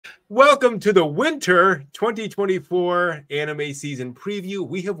Welcome to the winter 2024 anime season preview.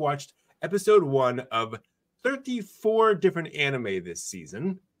 We have watched episode 1 of 34 different anime this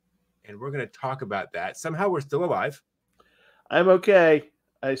season, and we're going to talk about that. Somehow we're still alive. I'm okay.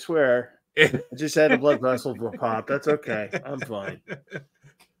 I swear. I just had a blood vessel pop. That's okay. I'm fine.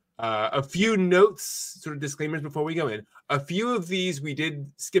 A few notes, sort of disclaimers before we go in. A few of these we did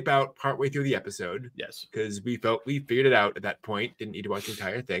skip out partway through the episode. Yes. Because we felt we figured it out at that point. Didn't need to watch the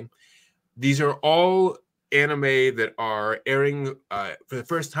entire thing. These are all anime that are airing for the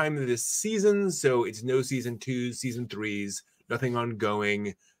first time this season. So it's no season 2s, season 3s, nothing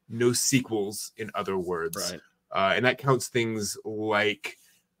ongoing, no sequels, in other words. Right. And that counts things like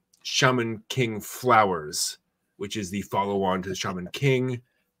Shaman King Flowers, which is the follow-on to the Shaman King.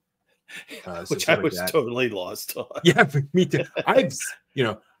 Which I was totally lost on. Yeah, me too.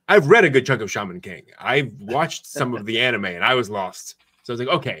 I've read a good chunk of Shaman King. I've watched some of the anime and I was lost. So I was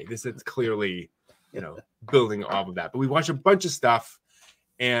like, okay, this is clearly, building off of that. But we watched a bunch of stuff,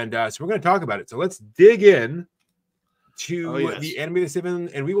 and so we're going to talk about it. So let's dig in to the anime of the 7,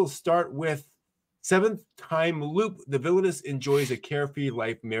 and we will start with Seventh Time Loop. The villainess enjoys a carefree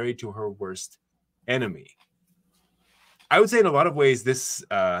life married to her worst enemy. I would say in a lot of ways this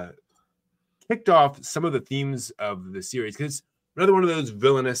kicked off some of the themes of the series, because it's another one of those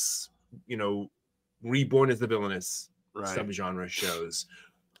villainous, reborn as the villainous subgenre shows.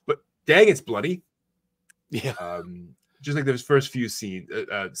 But dang, it's bloody. Yeah. Just like those first few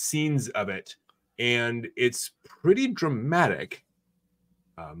scenes of it. And it's pretty dramatic.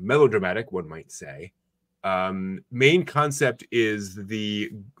 Melodramatic, one might say. Main concept is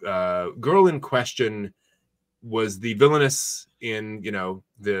the girl in question was the villainess in,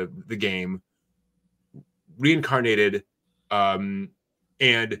 the game, reincarnated, and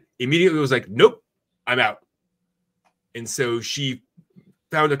immediately was like, nope, I'm out. And so she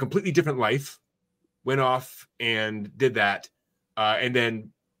found a completely different life, went off and did that. And then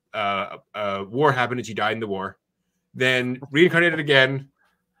war happened and she died in the war. Then reincarnated again.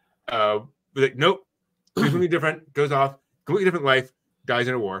 Like, nope, completely different, goes off, completely different life, dies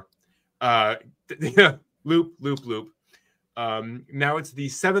in a war. Loop. Now it's the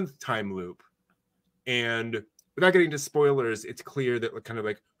 7th time loop. And without getting into spoilers, it's clear that kind of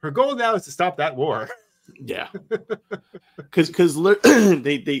like her goal now is to stop that war. Yeah, because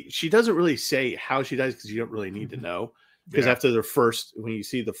she doesn't really say how she dies, because you don't really need to know. Because after when you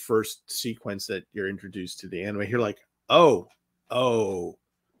see the first sequence that you're introduced to the anime, you're like, oh,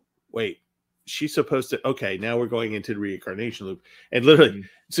 wait, she's supposed to. Okay, now we're going into the reincarnation loop, and literally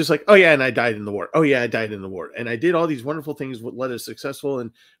it's just like, oh yeah, and I died in the war. Oh yeah, I died in the war, and I did all these wonderful things, what led a successful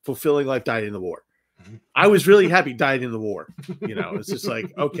and fulfilling life. Died in the war. I was really happy, died in the war. It's just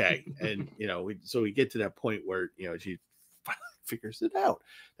like, okay. And, so we get to that point where, she finally figures it out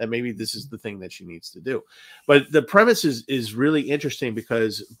that maybe this is the thing that she needs to do. But the premise is really interesting,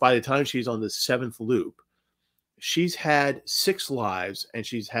 because by the time she's on the 7th loop, she's had 6 lives and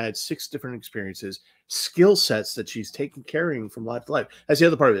she's had 6 different experiences, skill sets that she's carrying from life to life. That's the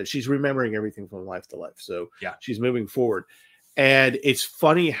other part of it. She's remembering everything from life to life. So she's moving forward. And it's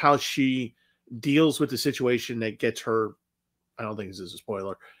funny how she deals with the situation that gets her, I don't think this is a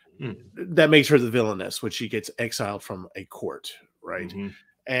spoiler, that makes her the villainess, when she gets exiled from a court, right? Mm-hmm.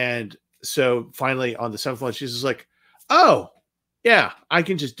 And so finally on the 7th one, she's just like, oh yeah, I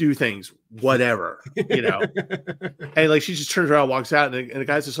can just do things, whatever, and like she just turns around, walks out, and the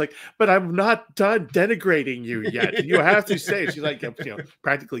guy's just like, but I'm not done denigrating you yet. You have to stay. She's like,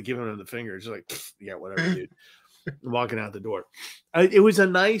 practically giving him the finger. She's like, yeah, whatever, dude. Walking out the door. It was a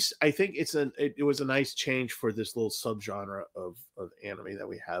nice, I think it was a nice change for this little subgenre of anime that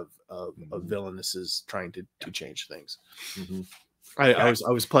we have of villainesses trying to change things. Mm-hmm. I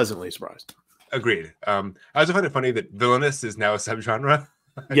was pleasantly surprised. Agreed. I also find it funny that villainous is now a subgenre.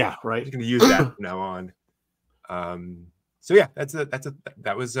 Yeah, right. I'm going to use that from now on. So yeah,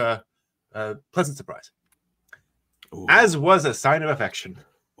 that was a pleasant surprise. Ooh. As was A Sign of Affection.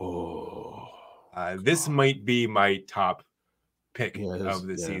 Oh. This might be my top pick of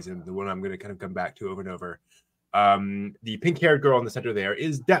the season, the one I'm going to kind of come back to over and over. The pink-haired girl in the center there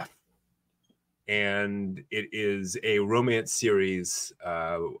is Death, and it is a romance series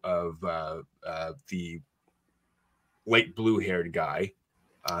of the light blue-haired guy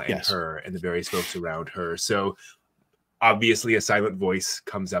and her and the various folks around her. So obviously a silent voice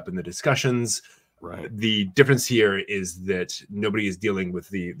comes up in the discussions. Right. The difference here is that nobody is dealing with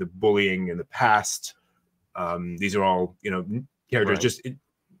the bullying in the past. These are all, characters just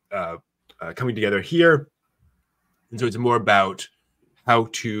coming together here. And so it's more about how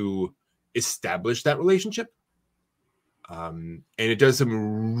to establish that relationship. And it does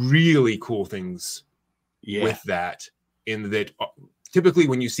some really cool things with that, in that typically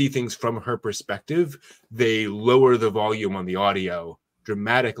when you see things from her perspective, they lower the volume on the audio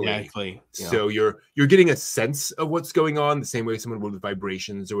dramatically. Exactly. So you're getting a sense of what's going on the same way someone would with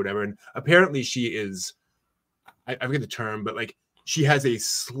vibrations or whatever. And apparently she is, I forget the term, but like she has a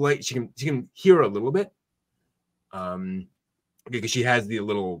slight, she can hear a little bit, because she has the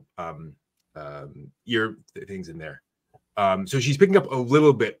little ear things in there. So she's picking up a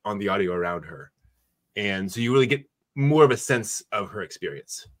little bit on the audio around her, and so you really get more of a sense of her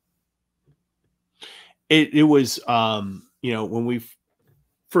experience. It was when we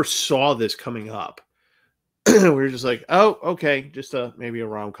first saw this coming up, we were just like, oh, okay, just maybe a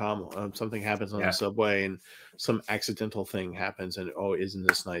rom-com. Something happens on the subway and some accidental thing happens, and oh, isn't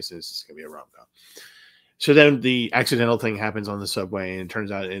this nice? This is gonna be a rom-com. So then the accidental thing happens on the subway, and it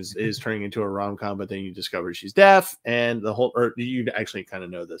turns out it is turning into a rom-com. But then you discover she's deaf, and the whole, or you actually kind of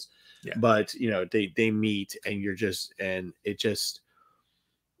know this, but they meet, and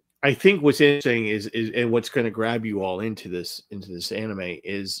I think what's interesting is and what's going to grab you all into this anime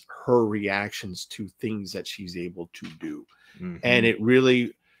is her reactions to things that she's able to do, and it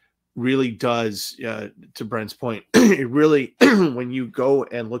really does. To Brent's point, it really when you go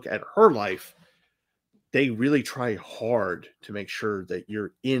and look at her life, they really try hard to make sure that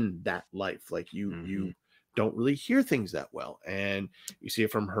you're in that life. Like you don't really hear things that well, and you see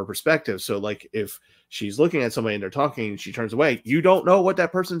it from her perspective. So like if she's looking at somebody and they're talking and she turns away, you don't know what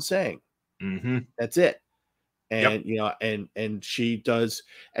that person's saying. That's it. And and she does,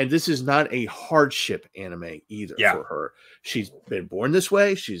 and this is not a hardship anime either for her. She's been born this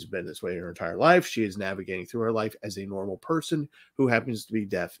way. She's been this way her entire life. She is navigating through her life as a normal person who happens to be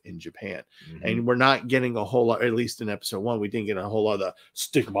deaf in Japan. And we're not getting a whole lot, at least in episode 1, we didn't get a whole lot of the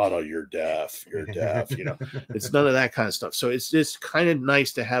stigmata, you're deaf. It's none of that kind of stuff. So it's just kind of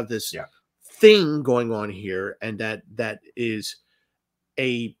nice to have this thing going on here, and that is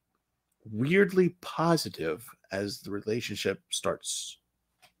a weirdly positive as the relationship starts,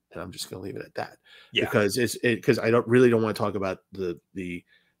 and I'm just going to leave it at that. Because I don't want to talk about the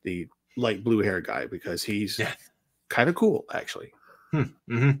light blue hair guy, because he's kind of cool actually.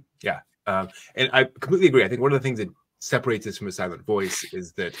 And I completely agree. I think one of the things that separates this from A Silent Voice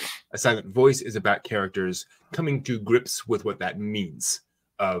is that A Silent Voice is about characters coming to grips with what that means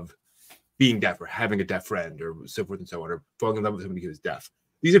of being deaf, or having a deaf friend, or so forth and so on, or falling in love with somebody who is deaf.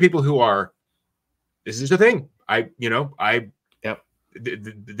 These are people who are, this is the thing.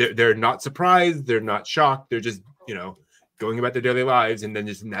 They're not surprised. They're not shocked. They're just, going about their daily lives and then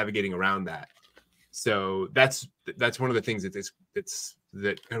just navigating around that. So that's one of the things that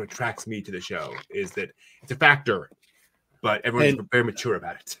kind of attracts me to the show, is that it's a factor, but everyone's very mature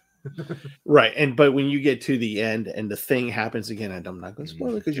about it. Right. But when you get to the end and the thing happens again, and I'm not going to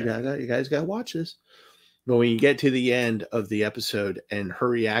spoil it because you guys got to watch this. But when you get to the end of the episode and her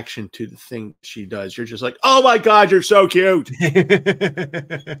reaction to the thing she does, you're just like, oh my God, you're so cute.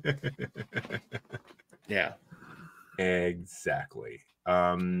 Yeah. Exactly.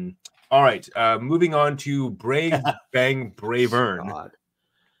 All right. Moving on to Brave Bang Bravern,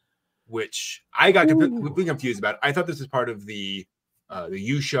 which I got completely confused about. I thought this was part of the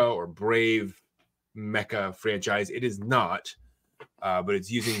Yusha or Brave Mecha franchise. It is not. But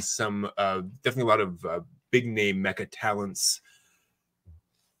it's using some definitely a lot of big name mecha talents.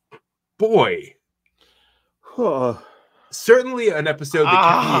 Boy, certainly an episode that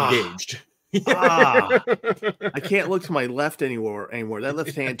kept me engaged. I can't look to my left anymore. That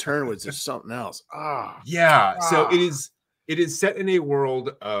left hand turn was just something else. So it is set in a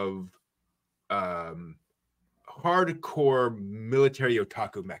world of hardcore military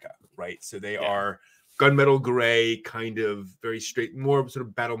otaku mecha, right? So they are gunmetal gray, kind of very straight, more sort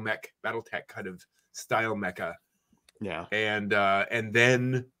of battle tech kind of style mecha. Yeah. And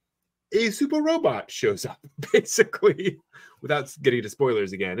then a super robot shows up, basically, without getting into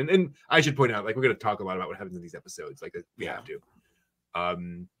spoilers again. And I should point out, like, we're going to talk a lot about what happens in these episodes, like we have to.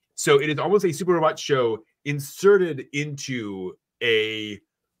 So it is almost a super robot show inserted into a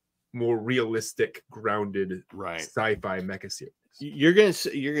more realistic, grounded, sci-fi mecha series. You're gonna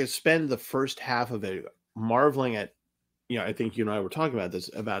spend the first half of it marveling at, I think you and I were talking about this,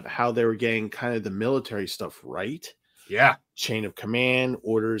 about how they were getting kind of the military stuff right. Yeah. Chain of command,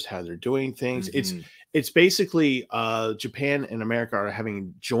 orders, how they're doing things. It's basically Japan and America are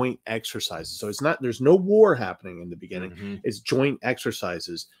having joint exercises. So there's no war happening in the beginning. It's joint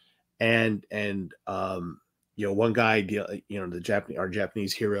exercises. And one guy our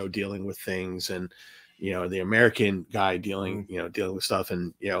Japanese hero dealing with things, and the American guy dealing with stuff.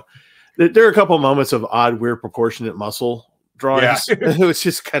 And, there are a couple of moments of odd, weird, proportionate muscle drawings. It was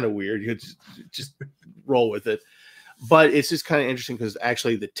just kind of weird. You just roll with it. But it's just kind of interesting because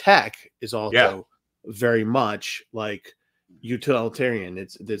actually the tech is also very much like utilitarian.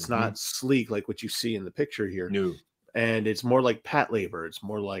 It's not sleek like what you see in the picture here. No. And it's more like pat labor. It's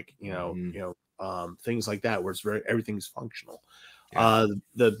more like things like that, where it's everything's functional. Yeah.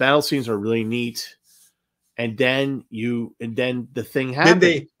 The battle scenes are really neat. And then the thing happened.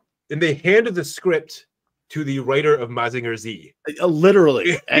 Then they handed the script to the writer of Mazinger Z.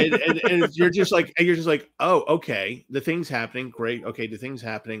 Literally. and you're just like, oh, okay, the thing's happening. Great. Okay, the thing's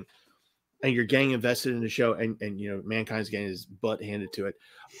happening. And you're getting invested in the show, and Mankind's getting his butt handed to it.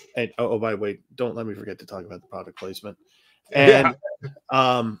 And oh, by the way, don't let me forget to talk about the product placement. And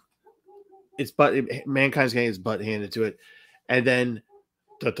Mankind's getting his butt handed to it, and then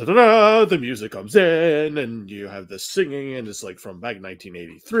the music comes in, and you have the singing, and it's like from back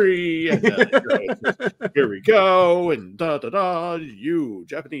 1983. And here we go, and you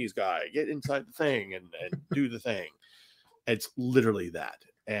Japanese guy, get inside the thing and do the thing. It's literally that.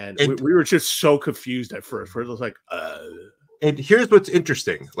 And we were just so confused at first. We're just like, And here's what's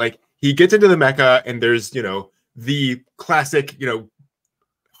interesting. Like, he gets into the mecha, and there's, the classic,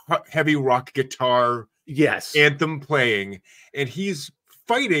 heavy rock guitar anthem playing. And he's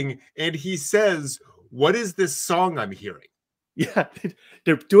fighting, and he says, "What is this song I'm hearing?" Yeah,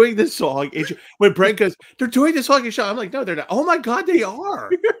 they're doing this song. When Brent goes, "They're doing this song," I'm like, "No, they're not." Oh my God, they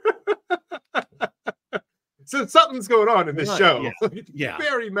are. So something's going on in this show. Yeah.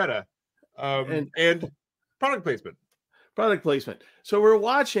 Very meta. And product placement. Product placement. So we're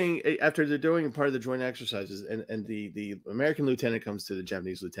watching after they're doing part of the joint exercises, and the American lieutenant comes to the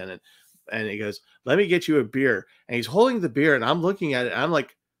Japanese lieutenant, and he goes, "Let me get you a beer." And he's holding the beer, and I'm looking at it, and I'm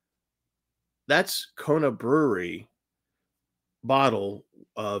like, "That's Kona Brewery bottle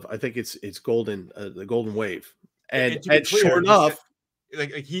of, I think it's golden, the Golden Wave." And sure enough,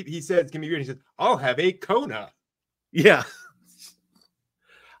 he says, "Give me beer." And he says, "I'll have a Kona." Yeah.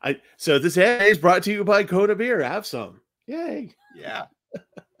 So this is brought to you by Kona Beer. Have some. Yay. Yeah.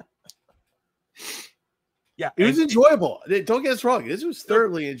 Yeah. It was enjoyable. Don't get us wrong. This was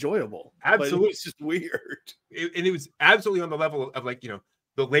thoroughly enjoyable. Absolutely. But it was just weird. And it was absolutely on the level of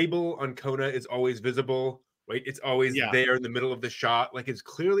the label on Kona is always visible, right? It's always there in the middle of the shot. Like, it's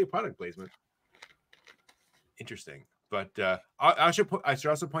clearly a product placement. Interesting. But I should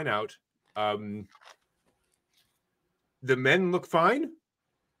also point out, the men look fine,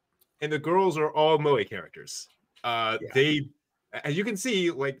 and the girls are all Moe characters. They, as you can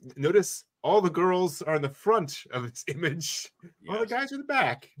see, notice all the girls are in the front of its image. All the guys are in the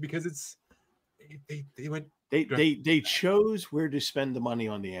back, because they chose where to spend the money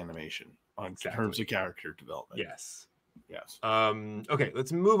on the animation in terms of character development. Yes. Okay,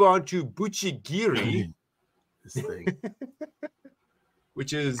 let's move on to Buchigiri. This thing.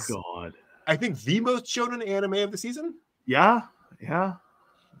 Which is, I think, the most shonen anime of the season. Yeah.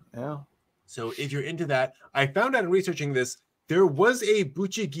 So if you're into that, I found out in researching this, there was a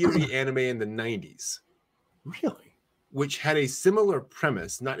Buchigiri anime in the 90s. Really? Which had a similar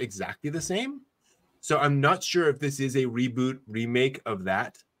premise, not exactly the same. So I'm not sure if this is a remake of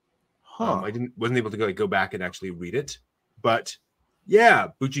that. I wasn't able to go back and actually read it. But yeah,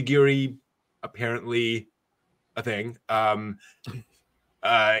 Buchigiri, apparently a thing.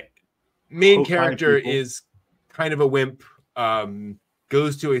 Main character is kind of a wimp,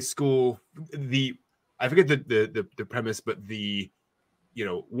 goes to a school, I forget the premise, but the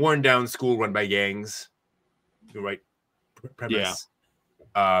worn down school run by gangs, the right premise.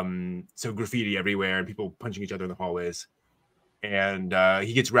 So graffiti everywhere and people punching each other in the hallways, and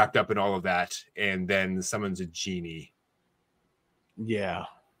he gets wrapped up in all of that, and then summons a genie. Yeah,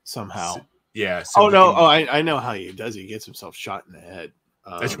 somehow. I know how he does. He gets himself shot in the head.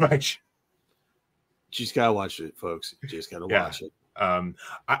 That's right. Just gotta watch it, folks. Just gotta watch it.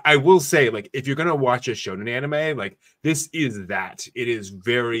 I will say, if you're gonna watch a shonen anime, this is that. It is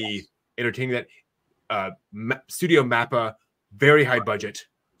very entertaining. That Studio Mappa, very high budget.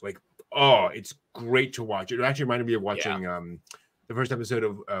 It's great to watch. It actually reminded me of watching the first episode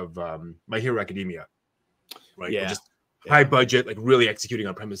of My Hero Academia. Right? Just high budget, really executing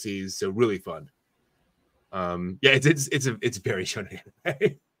on premises. So really fun. It's very shonen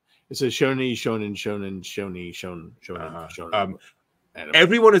anime. It's a shonen.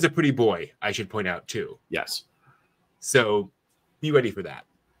 Everyone is a pretty boy, I should point out, too. Yes. So be ready for that.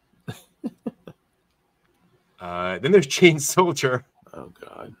 Then there's Chain Soldier. Oh,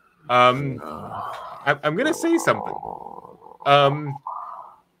 God. I'm going to say something.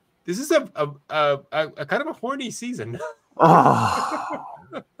 This is a kind of a horny season.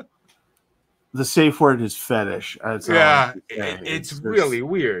 The safe word is fetish. That's all Yeah, I'm saying. it's really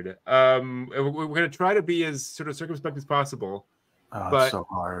weird. We're gonna try to be as sort of circumspect as possible. Oh, but it's so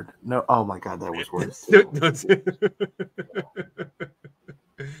hard. No, oh my god, that was worse.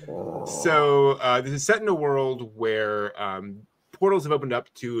 So this is set in a world where portals have opened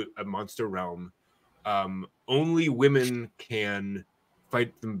up to a monster realm. Only women can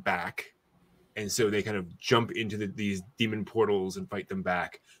fight them back, and so they kind of jump into these demon portals and fight them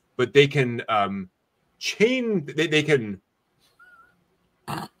back. But they can chain. They can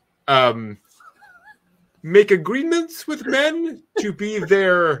make agreements with men to be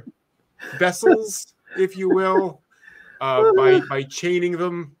their vessels, if you will, by chaining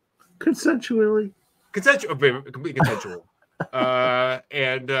them consensually. Completely consensual.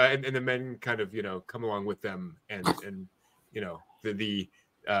 And the men kind of come along with them, and the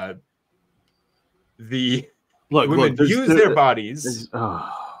women use their bodies,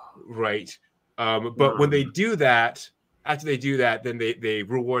 right? But when they do that, after they do that, then they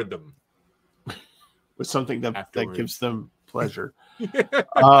reward them with something that gives them pleasure.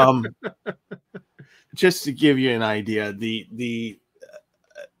 Yeah. Just to give you an idea,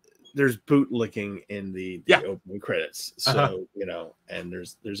 there's bootlicking in the opening credits, so and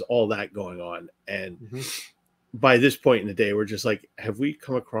there's all that going on, and by this point in the day, we're just like, have we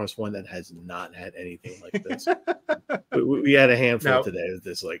come across one that has not had anything like this? we had a handful today of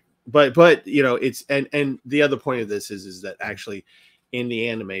this, like, but it's and the other point of this is that actually in the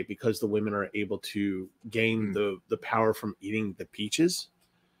anime, because the women are able to gain the power from eating the peaches,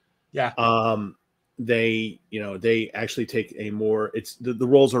 they actually take a more, it's the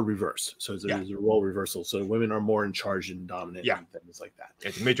roles are reversed, so there's a role reversal, so women are more in charge and dominant and things like that.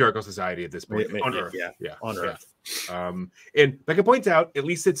 It's a matriarchal society at this point on Earth. On Earth. And like it points out, at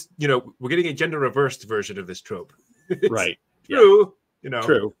least it's we're getting a gender reversed version of this trope. Right. True.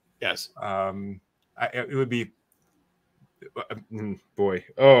 True. Yes. It would be boy,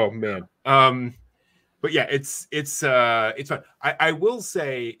 oh man. But yeah, it's fun. I will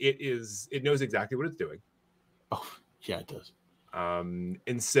say it knows exactly what it's doing. Oh yeah, it does.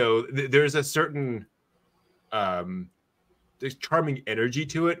 And so there's a certain there's charming energy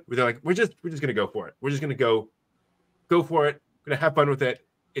to it where they're like, we're just gonna go for it. We're just gonna go for it. We're gonna have fun with it.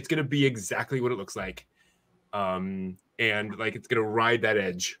 It's gonna be exactly what it looks like. And like it's gonna ride that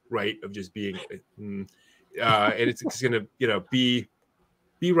edge, right, of just being and it's gonna be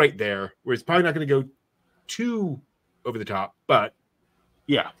right there where it's probably not gonna go too over the top, but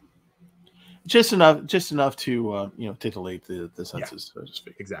just enough to titillate the senses, so to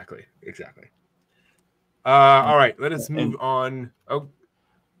speak. Exactly. All right, let us move on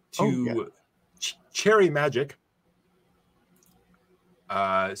to Cherry Magic.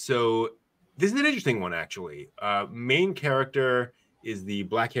 So this is an interesting one, actually. Main character is the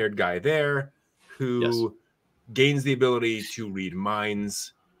black-haired guy there who gains the ability to read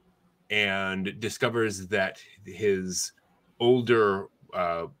minds and discovers that his older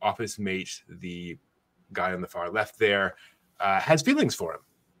office mate, the guy on the far left there, has feelings for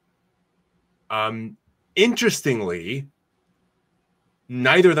him. Interestingly,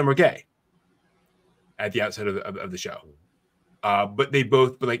 neither of them are gay at the outset of the show. But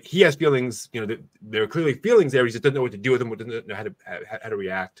like he has feelings, there are clearly feelings there. He just doesn't know what to do with them, doesn't know how to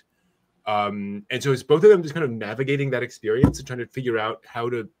react. And so it's both of them just kind of navigating that experience and trying to figure out how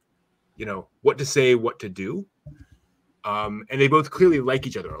to, what to say, what to do. And they both clearly like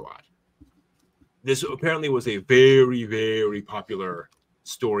each other a lot. This apparently was a very, very popular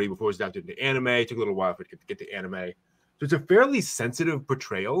story before it was adapted into anime. It took a little while for it to get to anime. So it's a fairly sensitive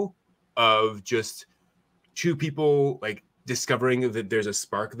portrayal of just two people like discovering that there's a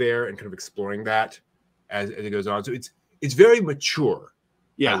spark there and kind of exploring that as it goes on. So it's very mature,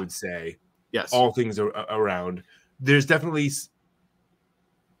 I would say. Yes. All things are around. There's definitely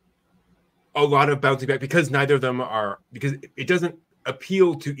a lot of bouncing back because neither of them are, because it doesn't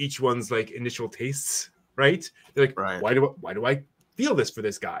appeal to each one's like initial tastes, right? They're like, right. Why do I feel this for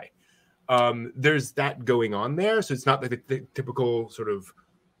this guy? There's that going on there. So it's not like the typical sort of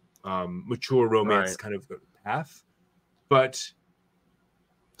mature romance kind of path. But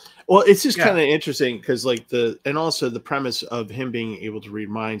well, it's just kind of interesting because and also the premise of him being able to read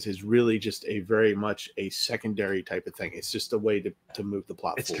minds is really just a very much a secondary type of thing. It's just a way to move the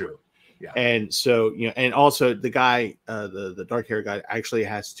plot forward. True. Yeah. And so, and also the guy, the dark hair guy actually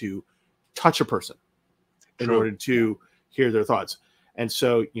has to touch a person in order to hear their thoughts. And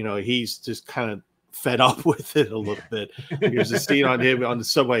so, he's just kind of fed up with it a little bit. There's a scene on him on the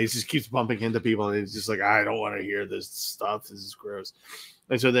subway. He just keeps bumping into people and he's just like, I don't want to hear this stuff. This is gross.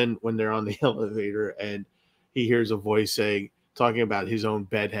 And so then when they're on the elevator and he hears a voice saying, talking about his own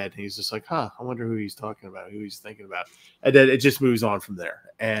bedhead. And he's just like, huh, I wonder who he's talking about, who he's thinking about. And then it just moves on from there.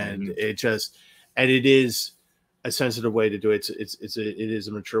 And it is a sensitive way to do it. It is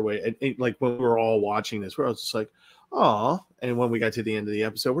a mature way. And like when we were all watching this, we're all just like, oh. And when we got to the end of the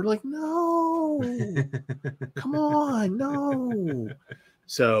episode, we're like, no, come on, no.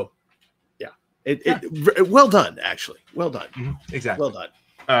 So well done, actually. Well done. Exactly. Well done.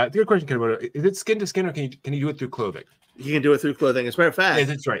 The good question, Kenmoto, is it skin to skin, or can you do it through clothing? You can do it through clothing. As a matter of fact, yes,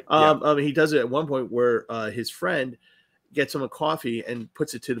 that's right. He does it at one point where his friend gets him a coffee and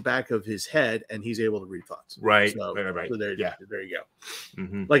puts it to the back of his head, and he's able to read thoughts. Right. So, right. So there you go.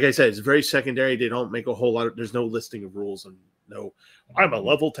 Mm-hmm. Like I said, it's very secondary. They don't make a whole lot of. There's no listing of rules and no. I'm a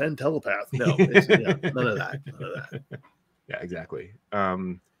level 10 telepath. No, none of that. None of that. Yeah, exactly.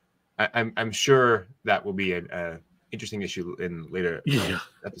 I'm sure that will be an interesting issue in later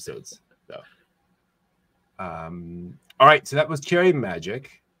episodes. So, all right. So that was Cherry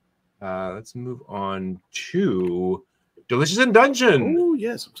Magic. Let's move on to Delicious in Dungeon. Oh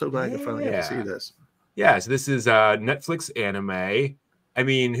yes, I'm so glad I finally got to see this. Yeah, so this is Netflix anime. I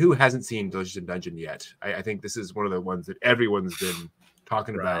mean, who hasn't seen Delicious in Dungeon yet? I think this is one of the ones that everyone's been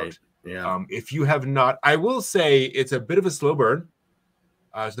talking about. Yeah. If you have not, I will say it's a bit of a slow burn.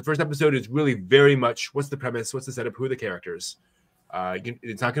 So the first episode is really very much what's the premise, what's the setup, who are the characters.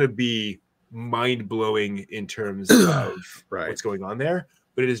 It's not going to be mind-blowing in terms of what's going on there,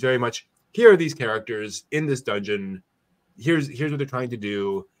 but it is very much, here are these characters in this dungeon. Here's what they're trying to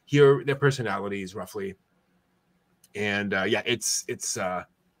do. Here are their personalities, roughly. And it's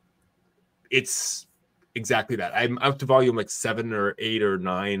exactly that. I'm up to volume like 7 or 8 or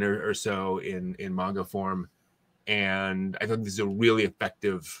 9 or so in manga form. And I think this is a really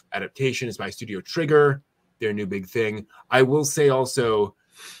effective adaptation. It's by Studio Trigger, their new big thing. I will say also,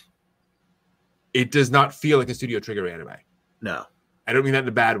 it does not feel like a Studio Trigger anime. No. I don't mean that in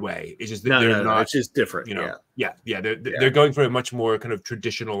a bad way. It's just that they're not. It's just different. They're going for a much more kind of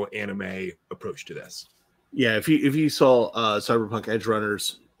traditional anime approach to this. Yeah, if you saw Cyberpunk Edge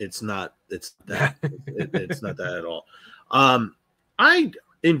Runners, it's not that it's not that at all. I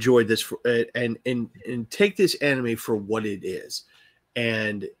enjoyed this and take this anime for what it is,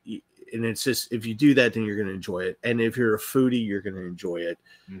 and it's just, if you do that, then you're going to enjoy it. And if you're a foodie, you're going to enjoy it.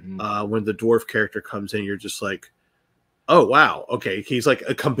 When the dwarf character comes in, you're just like, oh wow, okay, he's like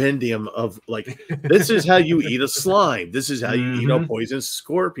a compendium of like, this is how you eat a slime, this is how you eat a poisonous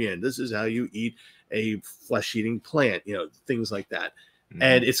scorpion, this is how you eat a flesh-eating plant, things like that.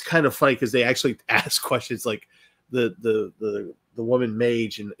 And it's kind of funny because they actually ask questions, like the woman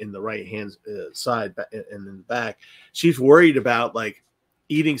mage in the right hand side and in the back, she's worried about like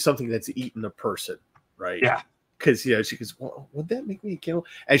eating something that's eaten a person, right? Yeah. Because she goes, well, would that make me kill?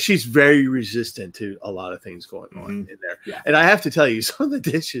 And she's very resistant to a lot of things going on in there. Yeah. And I have to tell you, some of the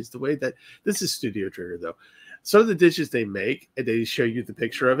dishes, the way that this is Studio Trigger though, some of the dishes they make and they show you the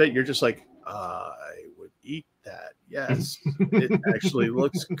picture of it, you're just like, I would eat that. Yes, it actually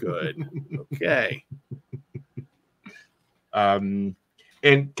looks good. Okay. And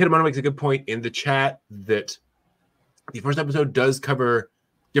Ketamano makes a good point in the chat that the first episode does cover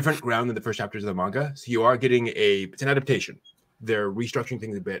different ground than the first chapters of the manga. So you are getting it's an adaptation. They're restructuring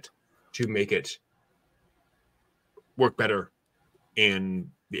things a bit to make it work better in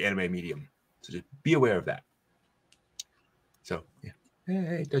the anime medium. So just be aware of that. So, yeah.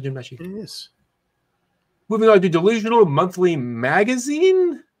 Hey, Dungeon Meshi. Yes. Moving on to Delusional Monthly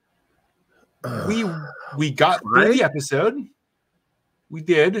Magazine. We got through the episode. We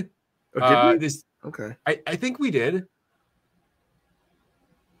did. Oh, did we? Okay. I think we did.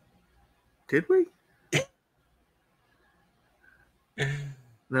 Did we?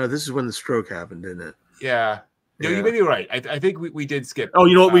 No, this is when the stroke happened, didn't it? Yeah. No, you may be right. I think we did skip. Oh,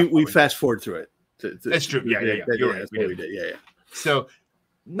 you know what? We fast forward through it. That's true. Yeah. You're right. We did. Yeah. So,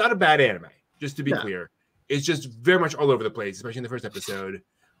 not a bad anime, just to be clear. It's just very much all over the place, especially in the first episode.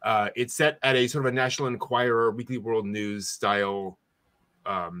 It's set at a sort of a National Enquirer, Weekly World News style,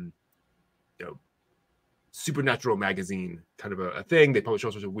 supernatural magazine kind of a thing. They publish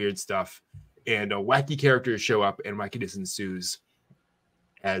all sorts of weird stuff, and wacky characters show up, and wackiness ensues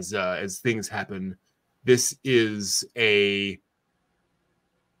as things happen. This is I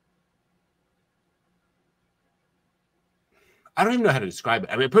don't even know how to describe it.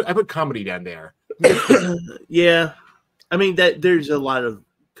 I mean, I put comedy down there. Yeah, I mean that there's a lot of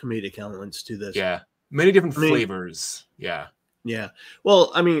comedic elements to this. Yeah, many different flavors. Yeah.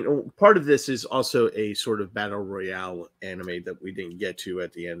 Well, I mean, part of this is also a sort of battle royale anime that we didn't get to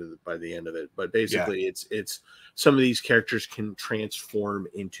at the end by the end of it. But basically, it's some of these characters can transform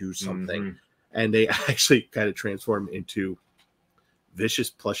into something, and they actually kind of transform into vicious,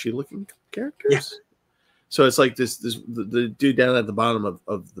 plushy looking characters. So it's like the dude down at the bottom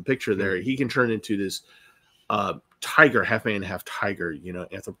of the picture there, he can turn into this tiger, half man, half tiger,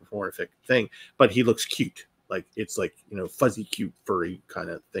 anthropomorphic thing, but he looks cute. Like it's like, fuzzy, cute, furry kind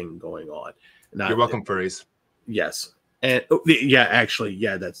of thing going on. You're welcome, furries. Yes. And actually,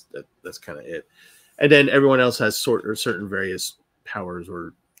 that's kind of it. And then everyone else has certain various powers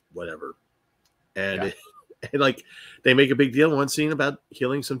or whatever. And, and like they make a big deal in one scene about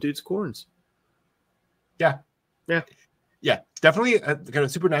healing some dude's corns. Yeah. Definitely a kind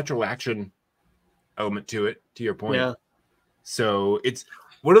of supernatural action element to it, to your point. Yeah. So it's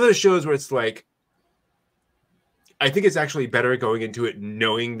one of those shows where it's like, I think it's actually better going into it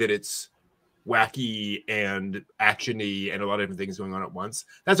knowing that it's wacky and actiony and a lot of different things going on at once.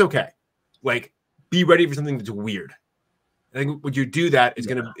 That's okay. Like, be ready for something that's weird. I think when you do that, it's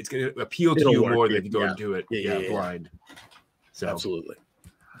gonna appeal to you more than if you go into it blind. So absolutely,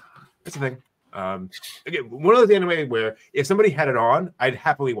 that's the thing. Again, one of those anime where if somebody had it on, I'd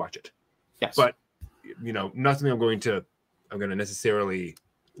happily watch it. Yes, but not something I'm going to necessarily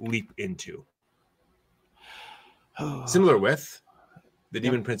leap into. Similar with The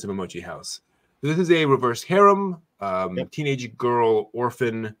Demon Prince of Momochi House. This is a reverse harem. Teenage girl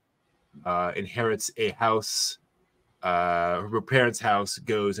orphan inherits a house. Her parents' house,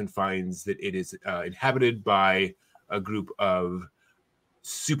 goes and finds that it is inhabited by a group of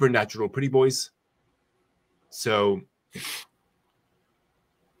supernatural pretty boys. So,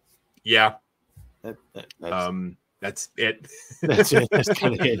 yeah. That's it. That's it. That's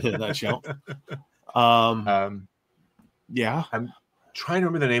kind of it in a nutshell. Yeah. I'm trying to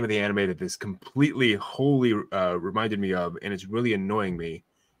remember the name of the anime that this completely wholly reminded me of, and it's really annoying me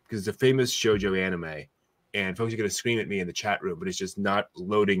because it's a famous shoujo anime, and folks are going to scream at me in the chat room, but it's just not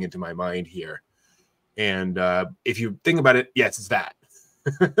loading into my mind here. And if you think about it, yes, it's that.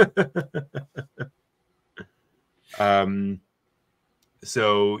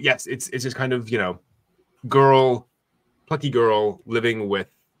 So yes, it's just kind of plucky girl living with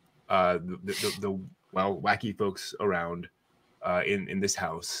the wacky folks around in this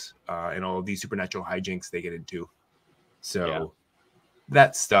house and all of these supernatural hijinks they get into. So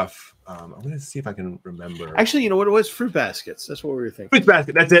that stuff. I'm gonna see if I can remember. Actually, you know what it was? Fruit baskets. That's what we were thinking. Fruit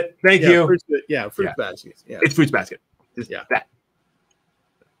basket. That's it. Thank you. Fruit baskets. Yeah, it's Fruit basket. Just that.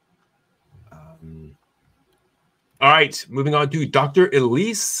 All right, moving on to Dr.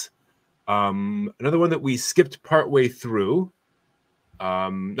 Elise. Another one that we skipped partway through.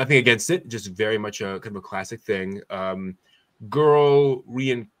 Nothing against it, just very much a kind of a classic thing. Girl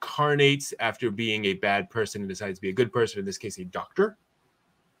reincarnates after being a bad person and decides to be a good person, in this case, a doctor.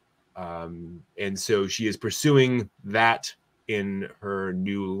 And so she is pursuing that in her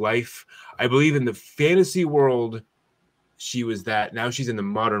new life. I believe in the fantasy world, she was that. Now she's in the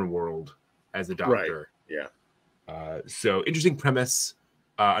modern world as a doctor. Right. Yeah. So interesting premise.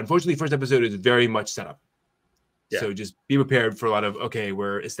 Unfortunately, first episode is very much set up. Yeah. So just be prepared for a lot of, okay,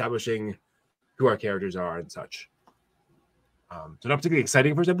 we're establishing who our characters are and such. So not particularly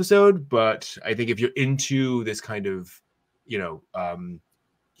exciting first episode, but I think if you're into this kind of,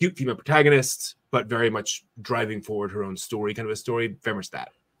 cute female protagonist, but very much driving forward her own story, kind of a story, very much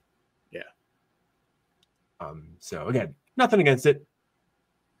that. Yeah. So again, nothing against it,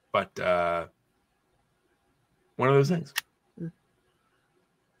 but one of those things.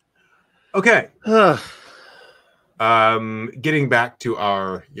 Okay. Getting back to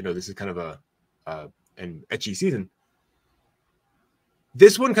our, this is kind of an ecchi season.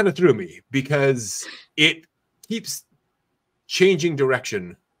 This one kind of threw me because it keeps changing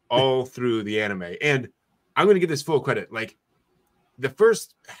direction all through the anime. And I'm going to give this full credit. Like, the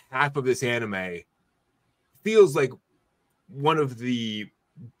first half of this anime feels like one of the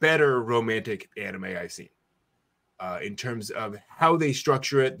better romantic anime I've seen. In terms of how they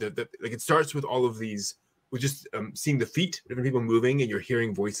structure it, like it starts with all of these, with just seeing the feet, different people moving, and you're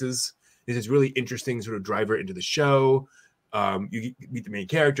hearing voices. There's this really interesting sort of driver into the show. You meet the main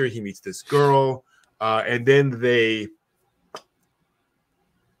character, he meets this girl, and then they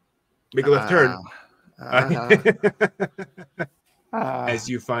make a left turn. As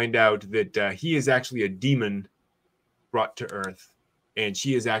you find out that he is actually a demon brought to Earth, and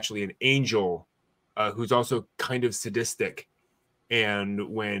she is actually an angel who's also kind of sadistic. And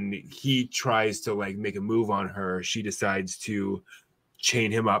when he tries to make a move on her, she decides to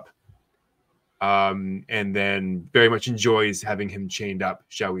chain him up. And then very much enjoys having him chained up,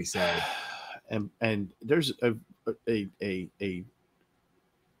 shall we say. And there's a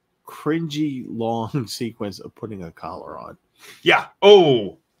cringy long sequence of putting a collar on. Yeah.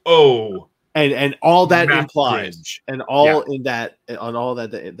 Oh. and all that Math implies, cringe. and all in that, on all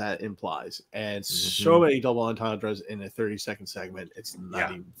that implies, and so many double entendres in a 30-second segment. It's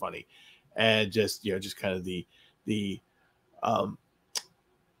not even funny, and just just kind of the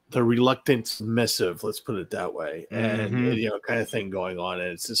reluctant submissive, let's put it that way, and kind of thing going on,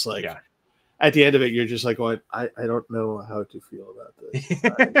 and it's just like at the end of it, you're just like, "What? I don't know how to feel about this.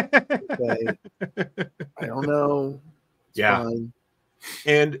 I don't know." It's fine.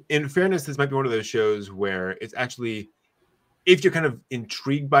 And in fairness, this might be one of those shows where it's actually, if you're kind of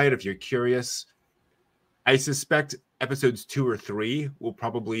intrigued by it, if you're curious, I suspect episodes 2 or 3 will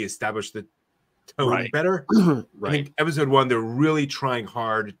probably establish the tone better. I think episode 1, they're really trying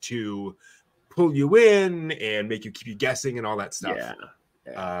hard to pull you in and make you keep you guessing and all that stuff.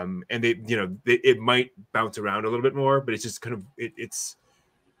 And they, it might bounce around a little bit more, but it's just kind of it's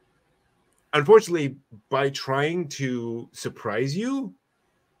unfortunately, by trying to surprise you,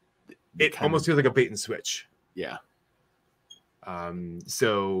 it almost feels like a bait and switch.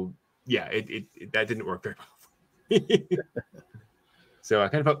 So it that didn't work very well. So I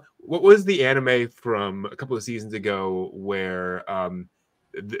kind of felt, what was the anime from a couple of seasons ago where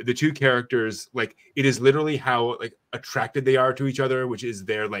the two characters, like, it is literally how like attracted they are to each other, which is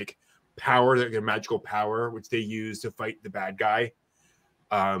their like power, their magical power, which they use to fight the bad guy.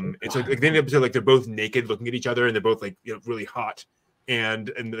 It's like the end of the episode, like they're both naked looking at each other, and they're both like really hot, and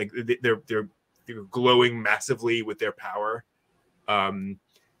like they're glowing massively with their power.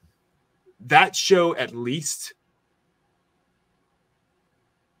 That show at least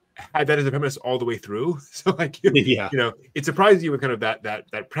had that as a premise all the way through. So like it surprised you with kind of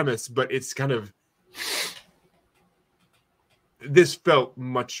that premise, but it's kind of, this felt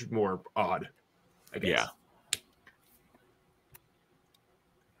much more odd, I guess.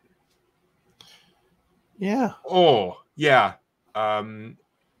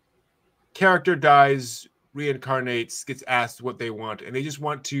 Character dies, reincarnates, gets asked what they want, and they just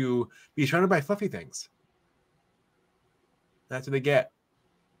want to be surrounded by fluffy things. That's what they get.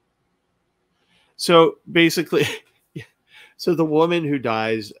 So basically, so the woman who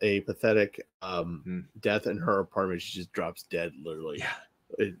dies a pathetic death in her apartment, she just drops dead, literally.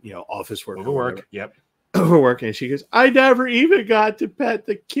 Office work. Overwork. Overwork. And she goes, I never even got to pet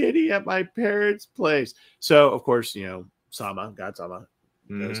the kitty at my parents' place. So, of course, Sama goes,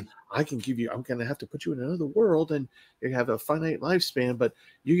 I can give you, I'm going to have to put you in another world, and you have a finite lifespan, but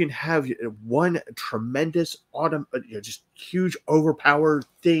you can have one tremendous just huge overpowered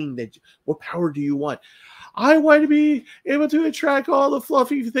thing. What power do you want? I want to be able to attract all the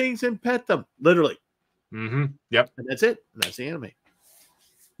fluffy things and pet them, literally. And that's it. And that's the anime.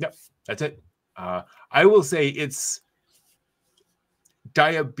 That's it. I will say it's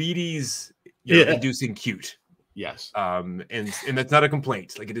diabetes inducing cute. And that's not a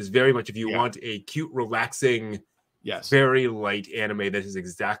complaint. Like, it is very much, if you want a cute, relaxing, very light anime, this is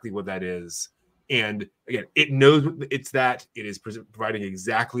exactly what that is. And again, it knows it's that. It is providing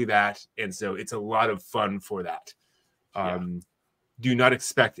exactly that, and so it's a lot of fun for that. Do not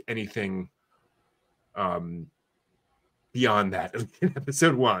expect anything beyond that in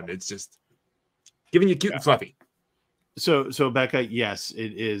episode 1. It's just giving you cute and fluffy. So Becca, yes,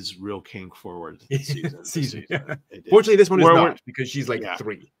 it is real kink forward season. Fortunately, this one is not, because she's like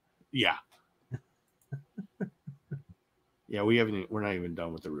 3. We're not even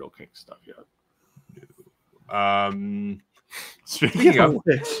done with the real kink stuff yet. Speaking of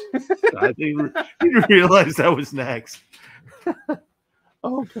which, I didn't realize that was next.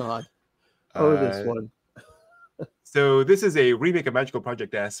 Oh God! This one. So this is a remake of Magical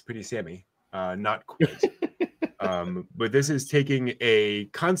Project S, Pretty Sammy. Not quite. But this is taking a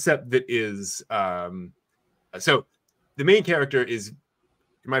concept that is so the main character is,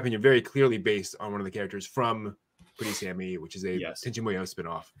 in my opinion, very clearly based on one of the characters from Pretty Sammy, which is a Tenchi Muyo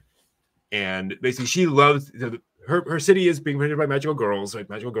spinoff. And basically, she loves her city is being rented by magical girls. Like,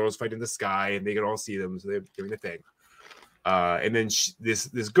 magical girls fight in the sky, and they can all see them, so they're doing the thing. And then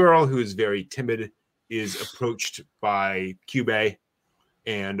this girl who is very timid is approached by Kyubey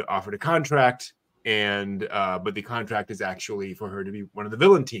and offered a contract. And but the contract is actually for her to be one of the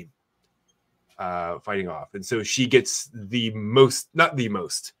villain team fighting off. And so she gets a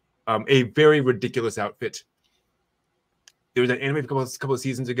very ridiculous outfit. There was an anime a couple of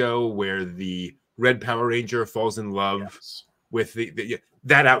seasons ago where the Red Power Ranger falls in love with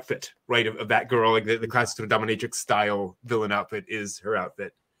that outfit, right, of that girl, like the classic sort of dominatrix style villain outfit is her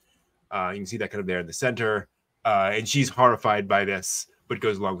outfit. You can see that kind of there in the center, and she's horrified by this, but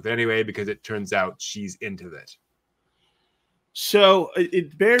goes along with it anyway because it turns out she's into it. So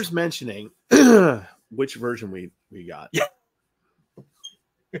it bears mentioning which version we got.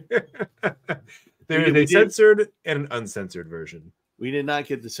 There is a censored and an uncensored version. We did not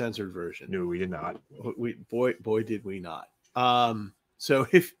get the censored version. No, we did not. Boy, did we not. So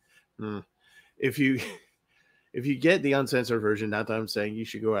if you get the uncensored version, not that I'm saying you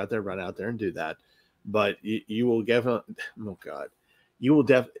should go out there, run out there and do that, but you will definitely. Oh God, you will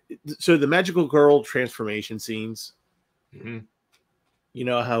So the magical girl transformation scenes. Mm-hmm. You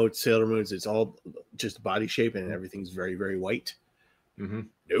know how it's Sailor Moon's? It's all just body shape and everything's very, very white. Mm-hmm.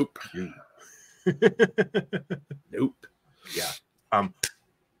 Nope. Nope. Yeah.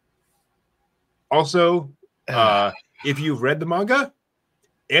 Also, if you've read the manga,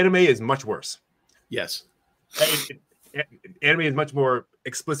 anime is much worse. Yes. Anime is much more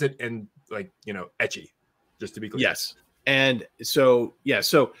explicit and ecchi. Just to be clear. Yes. And so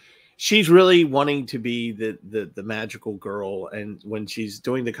she's really wanting to be the magical girl, and when she's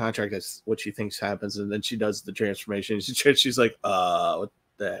doing the contract, that's what she thinks happens, and then she does the transformation. She's like, what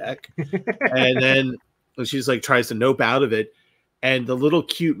the heck? And then she's like tries to nope out of it, and the little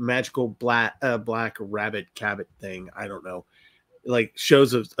cute magical black rabbit cabot thing, I don't know, like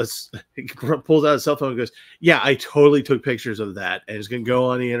shows pulls out a cell phone and goes, yeah, I totally took pictures of that and it's gonna go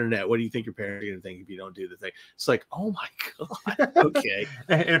on the internet. What do you think your parents are gonna think if you don't do the thing? It's like, oh my God. Okay.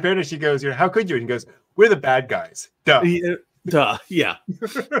 And in fairness, she goes, how could you? And he goes, we're the bad guys. Duh. Yeah.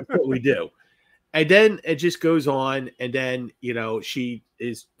 That's what we do. And then it just goes on, and then she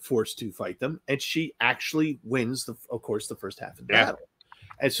is forced to fight them, and she actually wins of course the first half of the battle.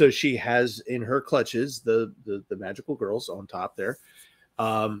 And so she has in her clutches the magical girls on top there.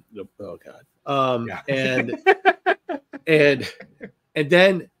 Oh God. And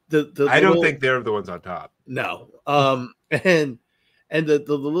then the I don't think they're the ones on top. No. And the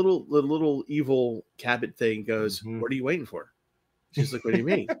little evil cabot thing goes, mm-hmm. What are you waiting for? She's like, what do you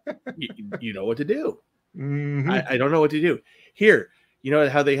mean? you know what to do. Mm-hmm. I don't know what to do. Here, you know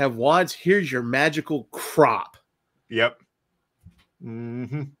how they have wands? Here's your magical crop. Yep.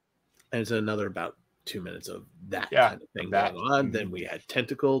 Mm-hmm. And it's another about 2 minutes of that kind of thing going on. Mm-hmm. Then we had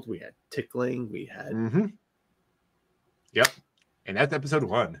tentacled, we had tickling, we had. Mm-hmm. Yep. And that's episode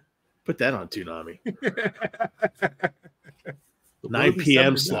 1. Put that on Toonami. 9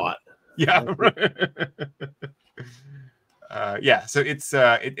 p.m. slot. Yeah. So it's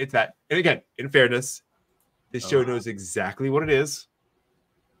that. And again, in fairness, this show knows exactly what it is.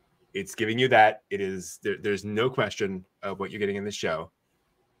 It's giving you that. It is there's no question of what you're getting in the show.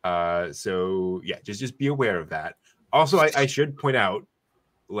 So yeah, just be aware of that. Also, I should point out,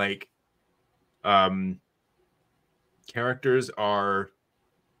 characters are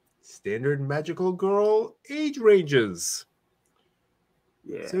standard magical girl age ranges.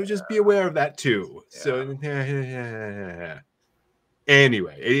 Yeah. So just be aware of that too. Yeah. So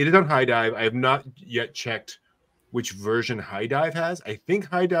anyway, it is on High Dive. I have not yet checked which version High Dive has. I think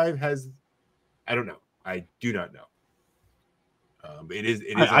High Dive has. I don't know. I do not know. It is.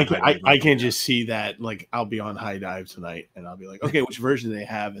 I can just see that. Like, I'll be on High Dive tonight, and I'll be like, okay, which version do they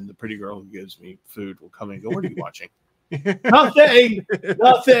have? And the pretty girl who gives me food will come in and go, what are you watching? Nothing.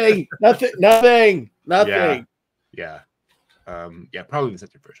 Yeah. Probably the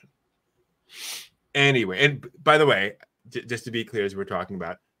censored version. Anyway, and by the way, just to be clear, as we're talking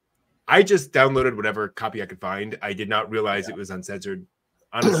about, I just downloaded whatever copy I could find. I did not realize it was uncensored.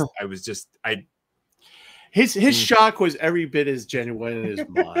 Honestly, I was just his shock was every bit as genuine as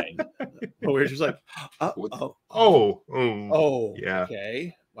mine. But we're just like, yeah,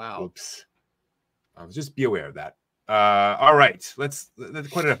 okay, wow. Oops. Just be aware of that. All right, let's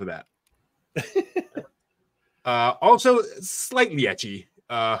quite enough of that. Also slightly ecchi.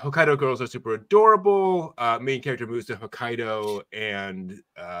 Hokkaido girls are super adorable. Main character moves to Hokkaido and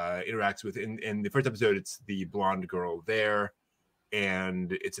interacts with in the first episode. It's the blonde girl there,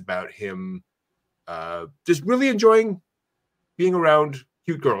 and it's about him just really enjoying being around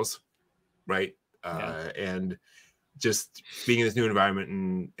cute girls, right? And just being in this new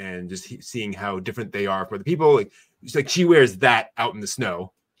environment and just seeing how different they are for the people. It's like she wears that out in the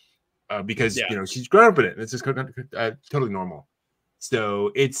snow because she's grown up in it, and it's just totally normal.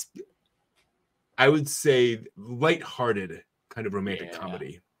 So it's, I would say, lighthearted kind of romantic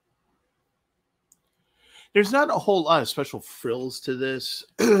comedy. There's not a whole lot of special frills to this.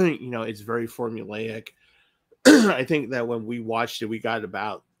 It's very formulaic. I think that when we watched it, we got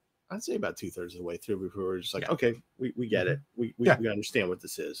about 2/3 of the way through before we were just like, okay, we get it. We understand what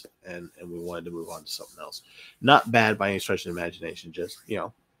this is. And we wanted to move on to something else. Not bad by any stretch of the imagination. Just,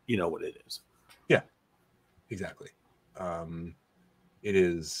 you know what it is. Yeah, exactly. It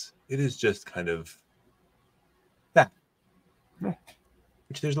is just kind of that,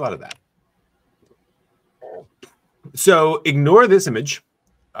 which there's a lot of that. So ignore this image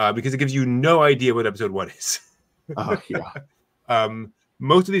because it gives you no idea what episode 1 is. Oh yeah.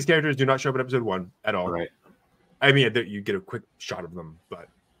 Most of these characters do not show up in episode 1 at all. Right. I mean, you get a quick shot of them, but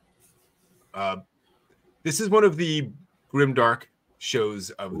this is one of the grimdark shows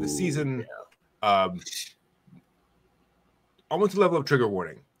of the season. Yeah. Almost a level of trigger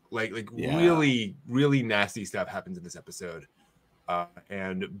warning. Like really, really nasty stuff happens in this episode.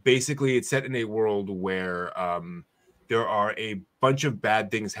 And basically it's set in a world where there are a bunch of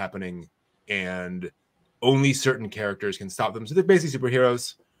bad things happening and only certain characters can stop them. So they're basically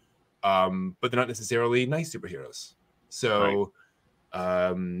superheroes, but they're not necessarily nice superheroes. So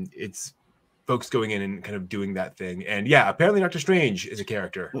it's folks going in and kind of doing that thing. And yeah, apparently Doctor Strange is a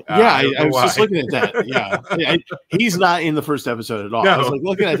character. I was just looking at that. Yeah. He's not in the first episode at all. No. I was like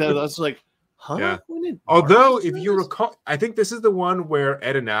looking at that. I was like, huh? Yeah. Although, if you recall, I think this is the one where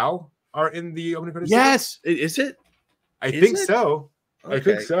Ed and Al are in the opening credits. Yes. Is it? I think so. Okay, I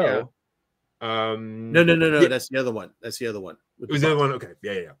think so. Yeah. No. Yeah. That's the other one. That's the other one. It was the other one. Okay.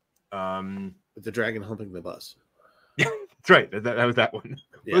 Yeah. With the dragon humping the bus. Yeah, that's right. That was that one.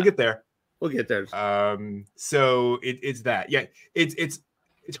 Yeah. We'll get there. We'll get there. So it's that. Yeah. It's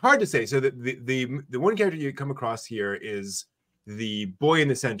hard to say. So the one character you come across here is the boy in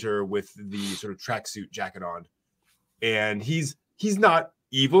the center with the sort of tracksuit jacket on, and he's not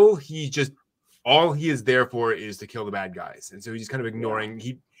evil. He just all he is there for is to kill the bad guys, and so he's kind of ignoring.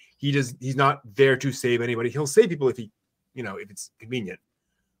 He's not there to save anybody. He'll save people if if it's convenient,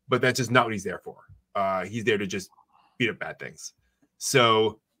 but that's just not what he's there for. He's there to just beat up bad things.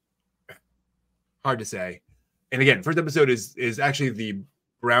 So hard to say. And again, first episode is actually the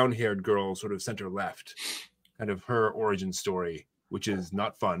brown-haired girl, sort of center left, kind of her origin story, which is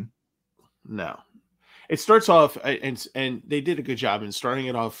not fun. No, it starts off and they did a good job in starting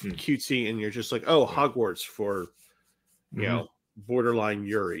it off cutesy, and you're just like, oh, Hogwarts for you know, borderline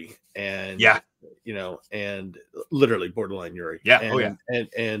Yuri, and and literally borderline Yuri.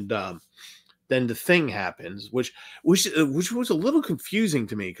 And then the thing happens, which was a little confusing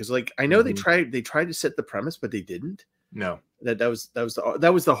to me, because like I know they tried to set the premise, but they didn't. No, that was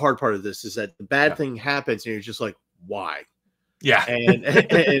the hard part of this, is that the bad thing happens and you're just like, why? Yeah,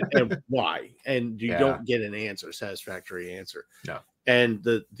 and why? And you don't get an satisfactory answer. No, and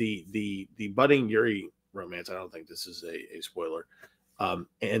the budding Yuri romance, I don't think this is a spoiler,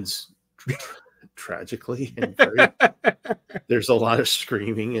 ends tragically, and there's a lot of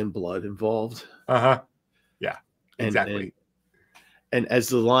screaming and blood involved. Yeah, exactly. And as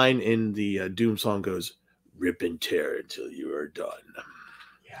the line in the Doom song goes, rip and tear until you are done.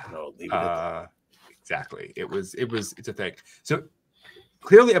 Yeah, I'll leave it at that. Exactly. It's a thing. So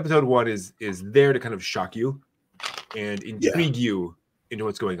clearly episode 1 is there to kind of shock you and intrigue you into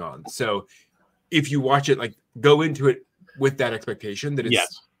what's going on. So if you watch it, like, go into it with that expectation that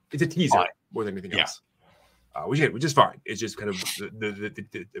it's a teaser more than anything else. Which is fine. It's just kind of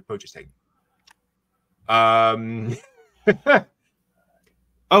the approach is taken.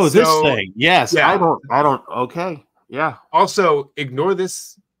 This thing. Yes. Yeah. I don't. Okay. Yeah. Also, ignore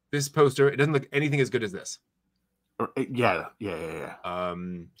this poster. It doesn't look anything as good as this. Yeah.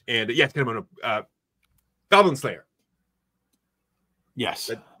 And it's kind of on a Goblin Slayer.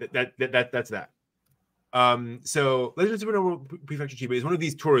 Yes. That's that. So Legend of Supernova Prefecture Chiba is one of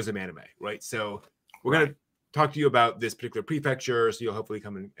these tourism anime, right? So we're gonna talk to you about this particular prefecture, so you'll hopefully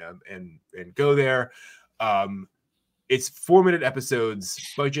come and go there. It's 4-minute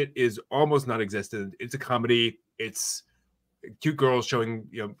episodes. Budget is almost non-existent. It's a comedy. It's cute girls showing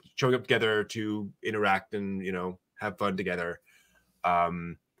up together to interact and have fun together.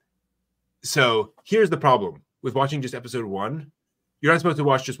 So here's the problem with watching just episode 1. You're not supposed to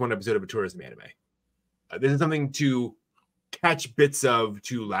watch just one episode of a tourism anime. This is something to catch bits of,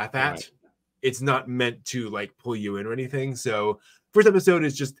 to laugh at. Right. It's not meant to like pull you in or anything. So first episode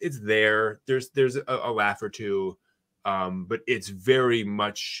is just, it's there. There's a laugh or two, but it's very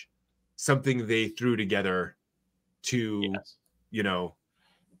much something they threw together to,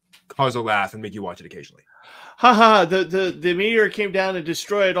 cause a laugh and make you watch it occasionally. The meteor came down and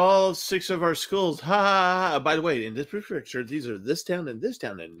destroyed all 6 of our schools. By the way, in this prefecture, these are this town and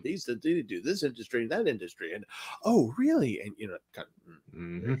these that they do this industry and that industry. And oh, really? And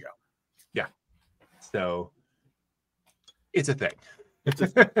there you go. Yeah. So it's a thing.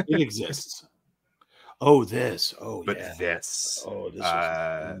 It exists. Oh, this. Oh, but yeah. This. Oh, this.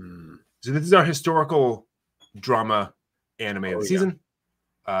 So this is our historical drama anime of the season.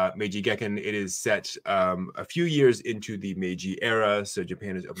 Meiji Gekken. It is set a few years into the Meiji era, so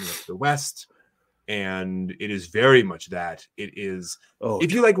Japan is opening up to the West, and it is very much that. It is.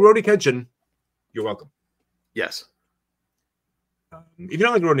 If you like Rurouni Kenshin, you're welcome. Yes. If you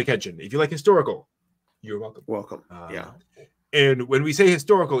don't like Rurouni Kenshin, if you like historical, you're welcome. Welcome. Yeah. And when we say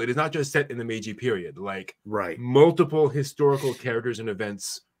historical, it is not just set in the Meiji period. Like, Right. multiple historical characters and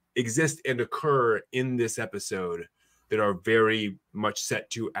events exist and occur in this episode that are very much set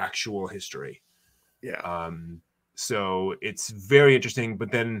to actual history. Yeah. So it's very interesting.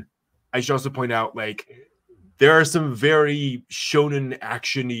 But then I should also point out, like, there are some very shonen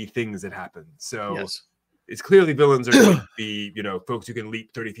action-y things that happen. So Yes. it's clearly villains are going to be, you know, folks who can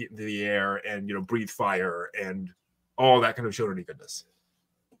leap 30 feet into the air and, you know, breathe fire and all that kind of shonen goodness.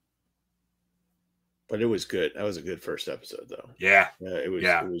 But it was good. That was a good first episode, though. Yeah. It was.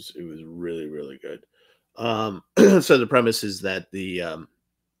 Yeah. It was really, really good. So the premise is that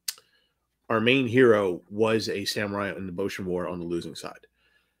our main hero was a samurai in the Boshin War on the losing side,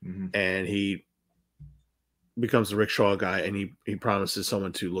 and he becomes the rickshaw guy, and he promises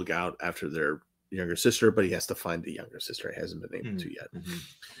someone to look out after their younger sister, but he has to find the younger sister. He hasn't been able to yet.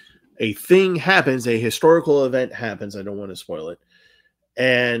 A thing happens, a historical event happens. I don't want to spoil it,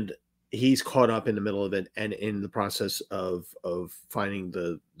 and he's caught up in the middle of it, and in the process of finding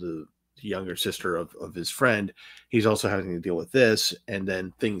the younger sister of his friend, he's also having to deal with this, and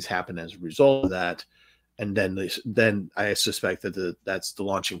then things happen as a result of that, and then I suspect that that's the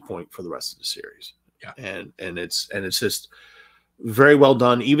launching point for the rest of the series. Yeah, and it's just very well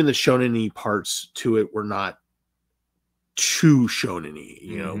done. Even the shonen-y parts to it were not too shonen-y,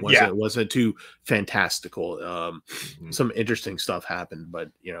 you know. It wasn't too fantastical. Some interesting stuff happened,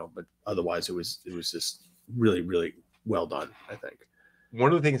 but otherwise it was just really, really well done, I think.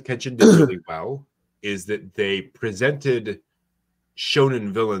 One of the things Kenshin did really well is that they presented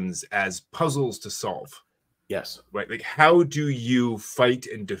shonen villains as puzzles to solve. Yes. Right? Like, how do you fight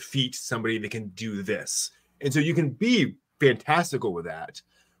and defeat somebody that can do this? And so you can be fantastical with that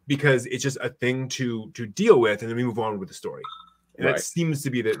because it's just a thing to deal with, and then we move on with the story. And that seems to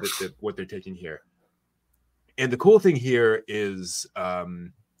be what they're taking here. And the cool thing here is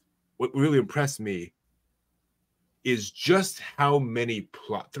what really impressed me is just how many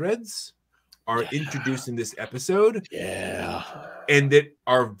plot threads are introduced in this episode. Yeah. And that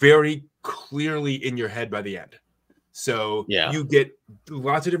are very clearly in your head by the end. So you get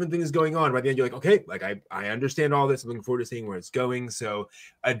lots of different things going on. By the end, you're like, okay, like I understand all this. I'm looking forward to seeing where it's going. So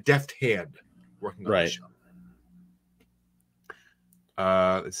a deft hand working on the show.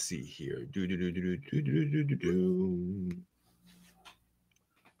 Let's see here.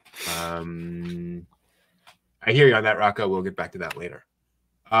 I hear you on that, Rocco. We'll get back to that later.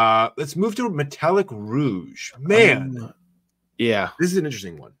 Let's move to Metallic Rouge. Man, this is an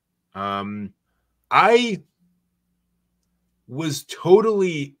interesting one. I was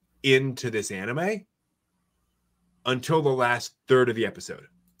totally into this anime until the last third of the episode.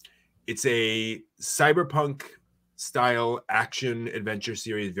 It's a cyberpunk style action adventure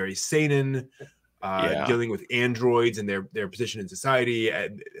series, very seinen, dealing with androids and their position in society,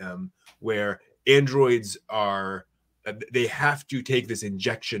 and where androids are they have to take this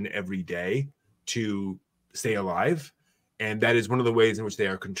injection every day to stay alive, and that is one of the ways in which they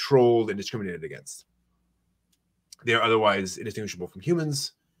are controlled and discriminated against. They are otherwise indistinguishable from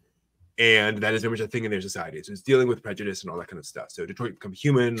humans, and that is very much a thing in their society. So it's dealing with prejudice and all that kind of stuff. So Detroit become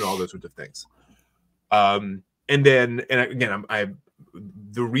human and all those sorts of things. And again,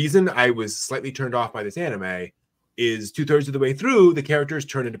 the reason I was slightly turned off by this anime is 2/3 of the way through, the characters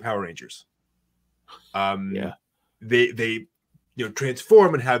turn into Power Rangers. They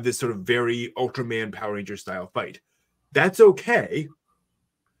transform and have this sort of very Ultraman Power Ranger style fight. That's okay.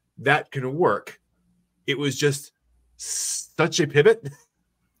 That can work. It was just such a pivot.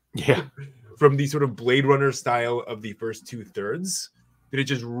 From the sort of Blade Runner style of the first 2/3 that it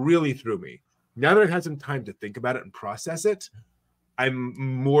just really threw me. Now that I've had some time to think about it and process it, I'm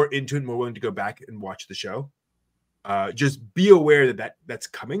more into it, more willing to go back and watch the show. Just be aware that's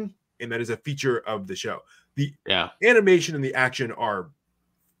coming, and that is a feature of the show. The animation and the action are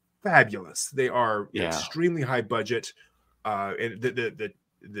fabulous. They are extremely high budget, and the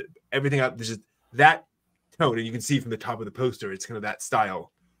everything out. There's just that tone, and you can see from the top of the poster, it's kind of that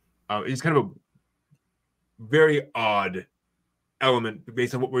style. It's kind of a very odd element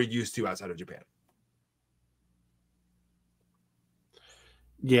based on what we're used to outside of Japan.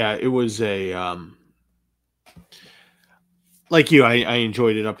 Yeah, it was a like you. I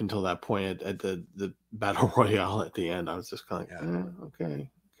enjoyed it up until that point at the battle royale at the end. I was just kind of like,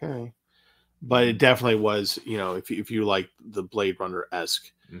 okay. But it definitely was, if you like the Blade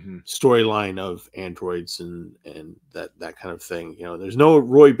Runner-esque storyline of androids and that kind of thing, there's no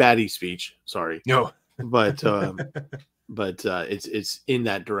Roy Batty speech. Sorry, no, but it's in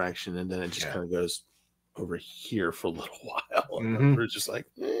that direction, and then it just kind of goes over here for a little while. Mhm. We're just like,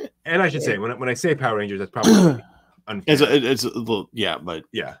 And I should say, when I say Power Rangers, that's probably unfair. it's a little, yeah, but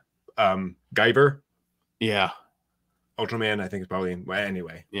Yeah. Guyver, yeah, Ultraman, I think is probably well,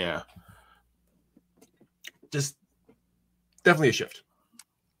 anyway. yeah. Just definitely a shift.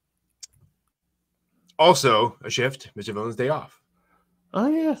 Also, a shift, Mr. Villain's Day Off. Oh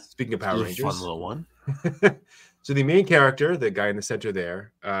yeah. Speaking of Power This is Rangers. a fun little one. So the main character, the guy in the center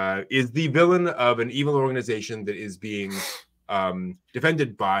there, is the villain of an evil organization that is being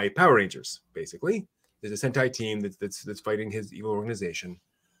defended by Power Rangers. Basically, there's a Sentai team that's fighting his evil organization.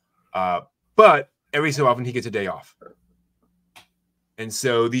 But every so often he gets a day off, and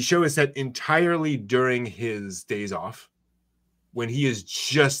so the show is set entirely during his days off, when he is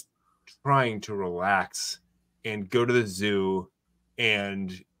just trying to relax and go to the zoo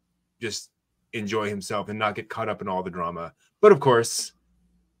and just enjoy himself and not get caught up in all the drama. But of course,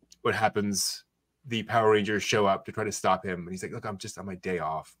 what happens, the Power Rangers show up to try to stop him, and he's like, look, I'm just on my day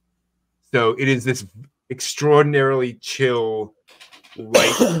off. So it is this extraordinarily chill,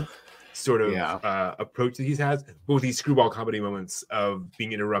 light sort of approach that he has, but with these screwball comedy moments of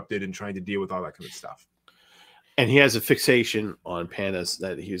being interrupted and trying to deal with all that kind of stuff. And he has a fixation on pandas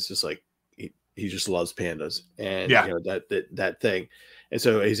that he's just like, he just loves pandas, and Yeah. you know, that thing. And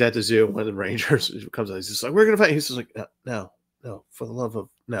so he's at the zoo. One of the Rangers comes out. He's just like, "We're gonna fight." He's just like, "No, for the love of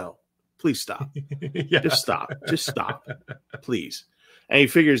no, please stop. Yeah. Just stop, please." And he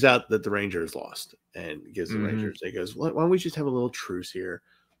figures out that the Ranger is lost, and gives the Rangers. He goes, "Why don't we just have a little truce here?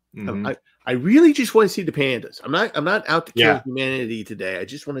 I really just want to see the pandas. I'm not out to kill humanity today. I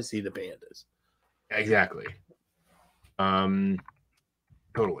just want to see the pandas." Exactly.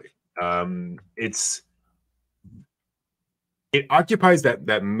 Totally. It occupies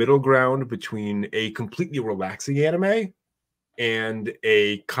that middle ground between a completely relaxing anime and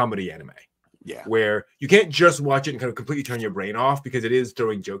a comedy anime. Yeah. Where you can't just watch it and kind of completely turn your brain off because it is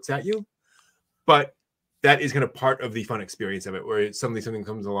throwing jokes at you. But that is kind of part of the fun experience of it, where something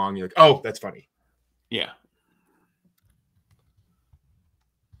comes along, you're like, oh, that's funny. Yeah.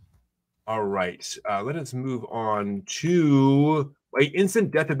 All right. Let us move on to my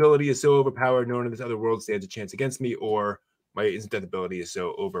instant death ability is so overpowered, no one in this other world stands a chance against me, or my instant death ability is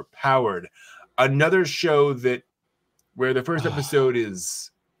so overpowered. Another show where the first episode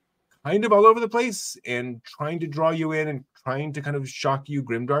is kind of all over the place and trying to draw you in and trying to kind of shock you,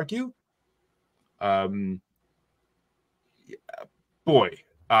 grimdark you. Boy,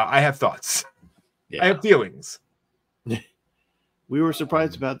 I have thoughts. Yeah. I have feelings. We were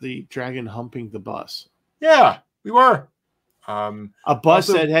surprised about the dragon humping the bus. Yeah, we were. A bus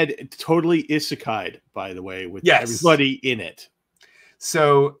that had totally isekai'd, by the way, with everybody in it.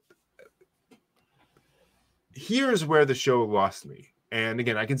 So here's where the show lost me. And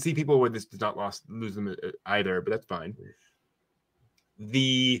again, I can see people where this does not lose them either, but that's fine.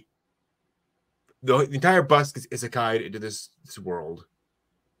 The entire bus gets isekai'd into this world.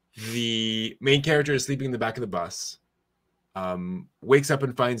 The main character is sleeping in the back of the bus. Wakes up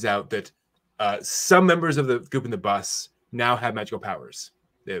and finds out that some members of the group in the bus now have magical powers.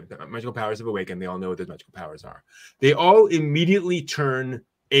 Magical powers have awakened. They all know what those magical powers are. They all immediately turn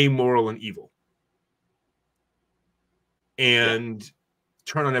amoral and evil. And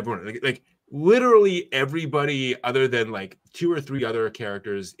turn on everyone. Like literally everybody other than like 2 or 3 other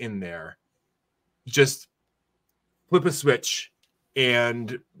characters in there just flip a switch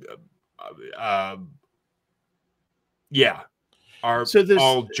and are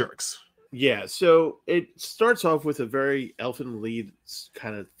all jerks. Yeah, so it starts off with a very Elfen Lied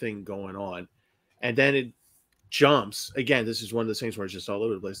kind of thing going on, and then it jumps. Again, this is one of those things where it's just all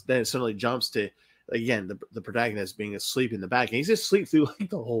over the place. Then it suddenly jumps to, again, the protagonist being asleep in the back, and he's just asleep through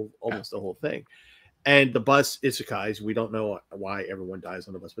like almost the whole thing. And the bus isekais. We don't know why everyone dies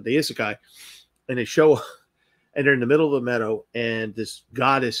on the bus, but they isekai, and they show up, and they're in the middle of the meadow, and this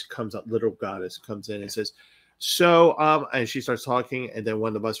goddess comes up, literal goddess comes in and says, so, and she starts talking, and then one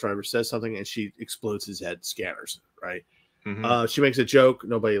of the bus drivers says something, and she explodes his head, scanners, right? She makes a joke,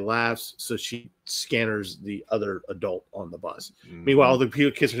 nobody laughs, so she scanners the other adult on the bus. Meanwhile, the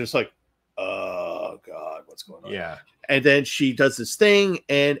kids are just like, oh, God, what's going on? Yeah. And then she does this thing,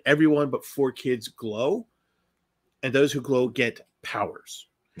 and everyone but 4 kids glow, and those who glow get powers.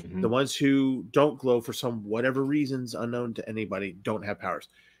 The ones who don't glow for whatever reasons unknown to anybody don't have powers.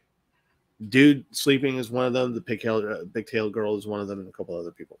 Dude sleeping is one of them. The pigtail girl is one of them, and a couple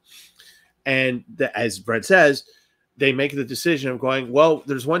other people. And as Brett says, they make the decision of going, well,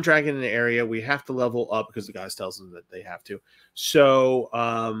 there's one dragon in the area. We have to level up because the guys tells them that they have to. So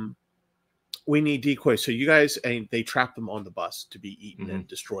we need decoys. So you guys, and they trap them on the bus to be eaten and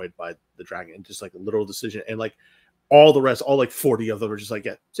destroyed by the dragon. Just like a literal decision. And like all the rest, all like 40 of them are just like,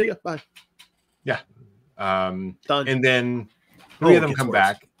 yeah, see ya, bye. Yeah. Done. And then 3 of them come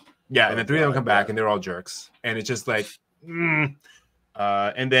back. Yeah, and Oh, then 3 of them come back, yeah. and they're all jerks. And it's just like, and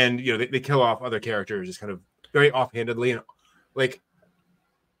then they kill off other characters just kind of very offhandedly, and like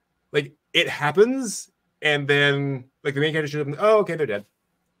it happens, and then like the main character shows up, and, oh, okay, they're dead.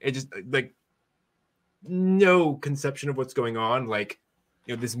 It just like no conception of what's going on. Like,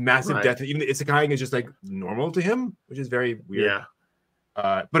 this massive death. Even the isekaiing is just like normal to him, which is very weird. Yeah.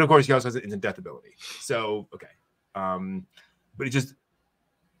 But of course, he also has an instant death ability. So okay. But it just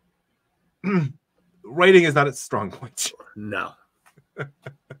writing is not its strong point. No.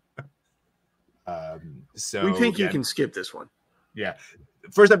 So we think you can skip this one. Yeah.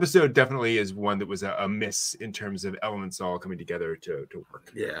 First episode definitely is one that was a miss in terms of elements all coming together to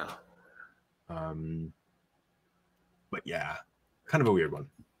work. Yeah. But yeah, kind of a weird one.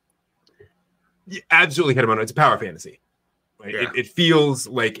 Yeah, absolutely kind of it's a power fantasy. Right? Yeah. It feels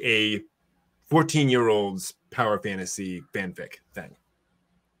like a 14-year-old's power fantasy fanfic thing.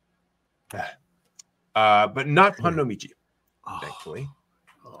 But not Pon no Michi, thankfully.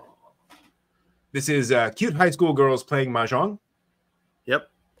 Oh. This is cute high school girls playing mahjong. Yep.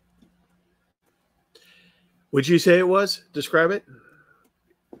 Would you say it was? Describe it.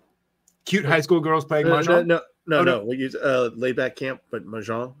 Cute high school girls playing mahjong. No. We use laid back camp, but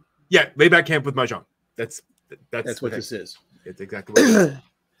mahjong. Yeah, laid back camp with mahjong. That's what this is. It's exactly what it is.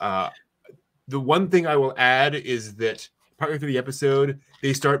 The one thing I will add is that partway through the episode,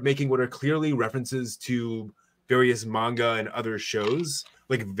 they start making what are clearly references to various manga and other shows,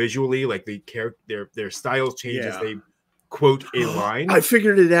 like visually, like their styles change as they quote a line. I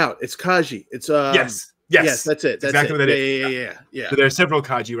figured it out. It's Kaji. It's yes, that's it. That's exactly it. what it is. Yeah. So there are several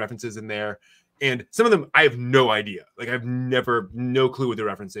Kaji references in there, and some of them I have no idea. Like I've no clue what they're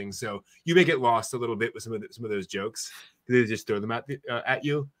referencing. So you may get lost a little bit with some of those jokes. They just throw them at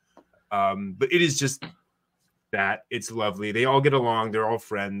you. But it is just that it's lovely. They all get along. They're all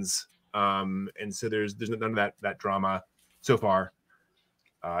friends. And so there's none of that drama so far.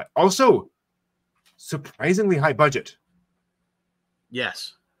 Also, surprisingly high budget.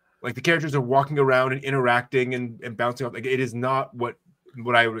 Yes. Like the characters are walking around and interacting and bouncing off. Like it is not what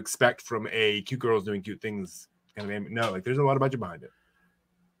I would expect from a cute girls doing cute things kind of anime. No, like there's a lot of budget behind it.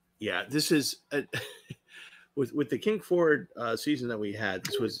 Yeah, this is with the King Ford season that we had.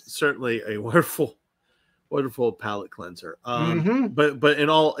 This was certainly a wonderful palate cleanser.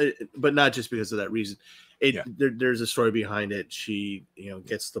 But not just because of that reason. There's a story behind it. She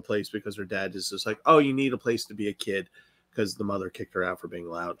gets the place because her dad is just like, oh, you need a place to be a kid because the mother kicked her out for being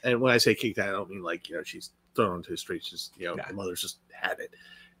loud. And when I say kicked out, I don't mean like she's thrown onto the streets. Just the mother's just had it.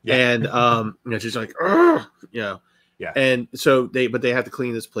 And she's like, yeah. And so they have to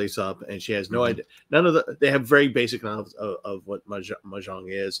clean this place up, and she has no idea. They have very basic knowledge of what mahjong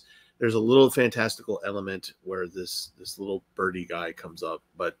is. There's a little fantastical element where this little birdie guy comes up,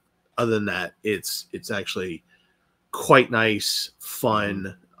 but other than that, it's actually quite nice,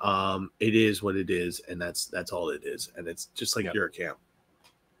 fun. It is what it is, and that's all it is, and it's just like your camp.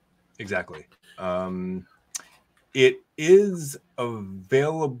 Exactly. It is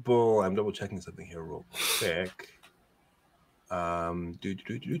available. I'm double checking something here real quick. They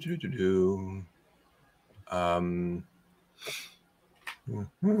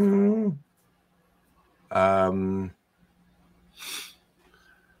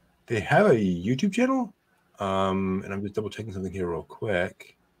have a YouTube channel. And I'm just double checking something here real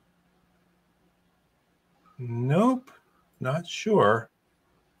quick. Nope, not sure.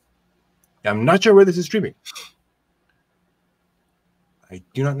 I'm not sure where this is streaming. I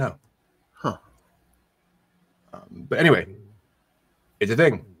do not know. Huh. But anyway, it's a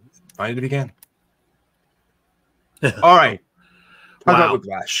thing. Find it if you can. All right. Talk about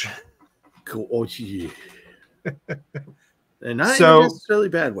Whiplash. Cool. Oh, yeah. And not in So- a necessarily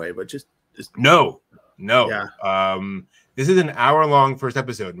bad way, but just No. Yeah. This is an hour-long first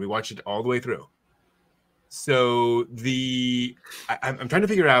episode, and we watched it all the way through. So I'm trying to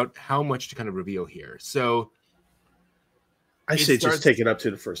figure out how much to kind of reveal here. So I say just take it up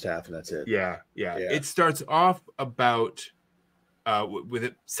to the first half, and that's it. yeah. It starts off about with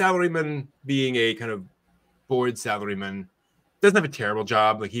a salaryman being a kind of bored salaryman. Doesn't have a terrible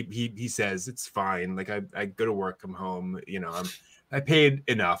job. Like he says it's fine. Like I go to work, come home. I paid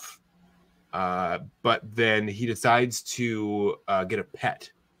enough. But then he decides to get a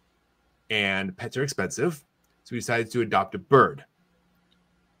pet, and pets are expensive, so he decides to adopt a bird,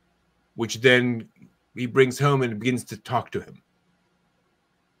 which then he brings home and begins to talk to him.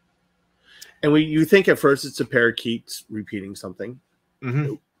 And you think at first it's a parakeet repeating something.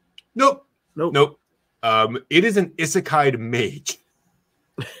 Mm-hmm. Nope. It is an isekai mage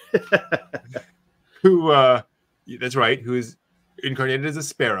who that's right, who is incarnated as a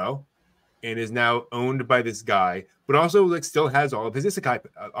sparrow and is now owned by this guy, but also like still has all of his isekai,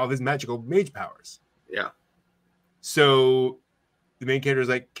 all of his magical mage powers. Yeah. So the main character is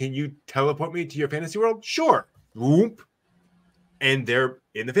like, "Can you teleport me to your fantasy world?" Sure. Whoop. And they're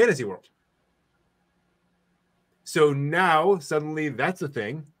in the fantasy world. So now suddenly that's a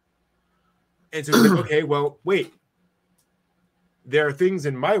thing. And so he's like, okay, well, wait. There are things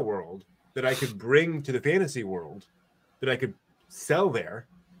in my world that I could bring to the fantasy world that I could sell there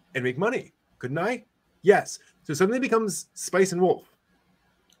and make money. Couldn't I? Yes. So suddenly it becomes Spice and Wolf.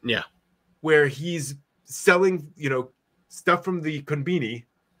 Yeah. Where he's selling, stuff from the konbini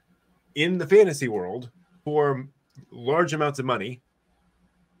in the fantasy world for large amounts of money.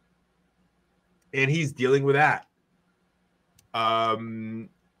 And he's dealing with that. And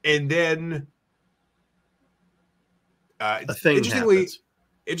then interestingly,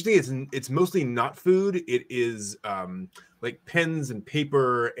 it's mostly not food. It is like pens and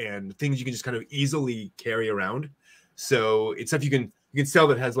paper and things you can just kind of easily carry around. So it's stuff you can sell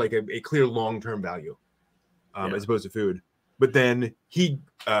that has like a clear long-term value, as opposed to food. But then he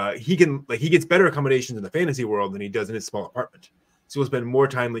gets better accommodations in the fantasy world than he does in his small apartment. So he'll spend more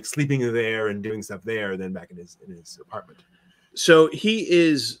time like sleeping there and doing stuff there than back in his apartment. So he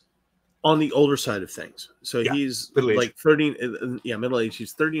is on the older side of things. So he's like 30, middle age.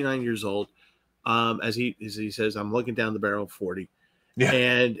 He's 39 years old. As he says, I'm looking down the barrel of 40. Yeah.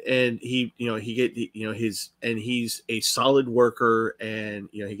 And he he's a solid worker, and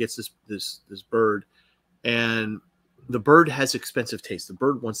he gets this bird, and the bird has expensive taste. The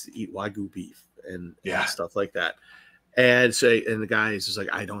bird wants to eat Wagyu beef and stuff like that. And the guy is just like,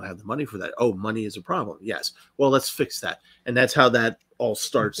 I don't have the money for that. Oh, money is a problem. Yes. Well, let's fix that. And that's how that all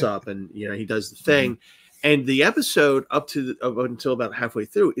starts up. And, he does the thing. And the episode up until about halfway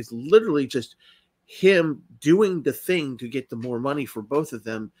through is literally just him doing the thing to get the more money for both of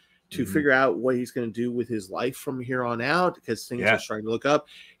them to figure out what he's going to do with his life from here on out, because things are starting to look up.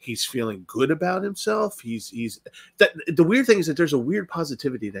 He's feeling good about himself. The weird thing is that there's a weird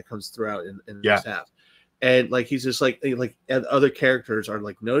positivity that comes throughout in this half. And like he's just like other characters are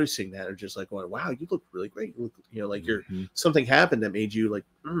like noticing that, or just like going, "Wow, you look really great. You look, like you're something happened that made you like,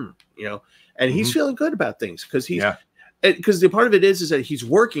 And he's feeling good about things because the part of it is that he's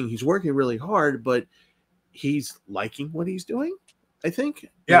working really hard, but he's liking what he's doing. I think,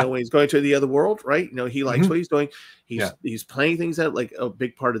 when he's going to the other world, right? He likes what he's doing. He's playing things out. Like a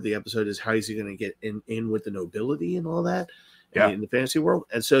big part of the episode is how is he going to get in with the nobility and all that. In the fantasy world.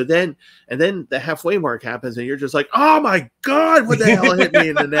 And so then the halfway mark happens and you're just like, oh my God, what the hell hit me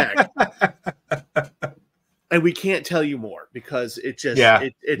in the neck? And we can't tell you more because it just,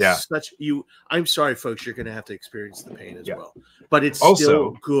 it's such I'm sorry, folks, you're going to have to experience the pain as well, but it's also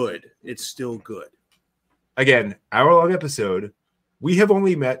still good. It's still good. Again, hour-long episode. We have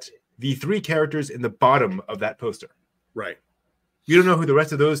only met the 3 characters in the bottom of that poster. Right. You don't know who the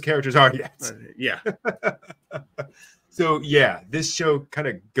rest of those characters are yet. Yeah. So this show kind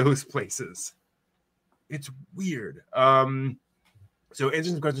of goes places. It's weird. So answering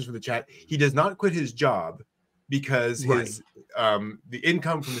some questions from the chat, he does not quit his job because his the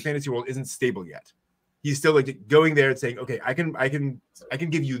income from the fantasy world isn't stable yet. He's still like going there and saying, okay, I can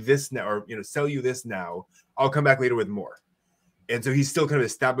give you this now, or sell you this now. I'll come back later with more. And so he's still kind of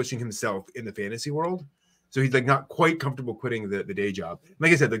establishing himself in the fantasy world. So he's like not quite comfortable quitting the day job.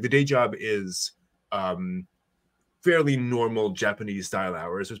 Like I said, like the day job is fairly normal Japanese style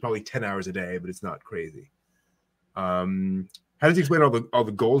hours. So it's probably 10 hours a day, but it's not crazy. How does he explain all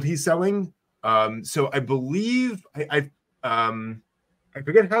the gold he's selling? So I believe I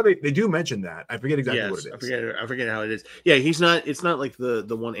forget how they do mention that. I forget exactly what it is. I forget how it is. Yeah, it's not like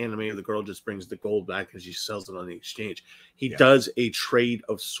the one anime where the girl just brings the gold back and she sells it on the exchange. He does a trade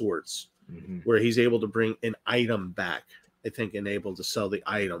of sorts where he's able to bring an item back, I think, and able to sell the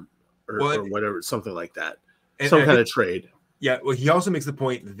item or whatever, something like that. Some kind of trade. Yeah, well, he also makes the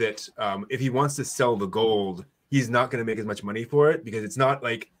point that if he wants to sell the gold, he's not going to make as much money for it because it's not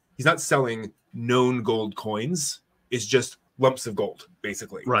like he's not selling known gold coins. It's just lumps of gold,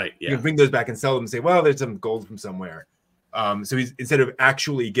 basically. Right. Yeah. You can bring those back and sell them and say, well, there's some gold from somewhere. So he's, instead of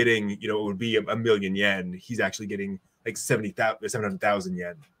actually getting, it would be a million yen, he's actually getting like 700,000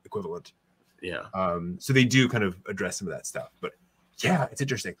 yen equivalent. Yeah. So they do kind of address some of that stuff, but yeah, it's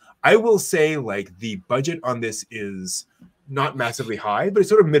interesting. I will say like the budget on this is not massively high, but it's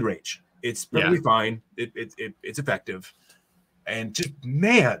sort of mid-range. It's perfectly fine. It's effective. And just,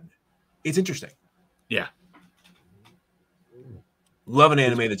 man, it's interesting. Yeah. Love an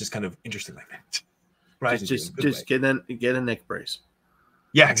anime that's just kind of interesting like that. Right? Just get a neck brace.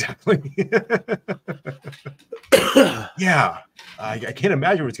 Yeah, exactly. Yeah. I can't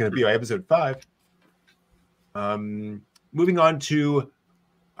imagine what it's going to be by episode 5. Moving on to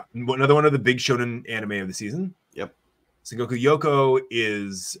another one of the big shonen anime of the season. Yep. Sengoku Yoko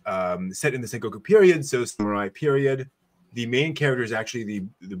is set in the Sengoku period, so samurai period. The main character is actually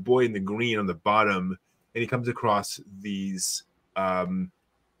the boy in the green on the bottom, and he comes across these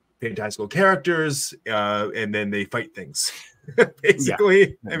fantastical characters, and then they fight things.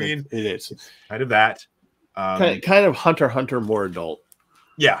 Basically, yeah, I mean, it is kind of that. Kind of Hunter x Hunter, more adult.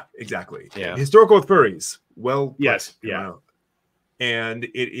 Yeah, exactly. Yeah. Historical with furries. Well, yes, yeah. And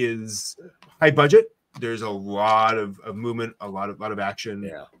it is high budget. There's a lot of movement, a lot of action.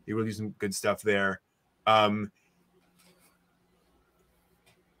 Yeah. You really do some good stuff there.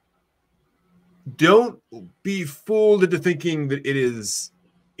 Don't be fooled into thinking that it is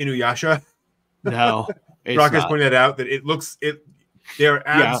Inuyasha. No. Brock has pointed out that they're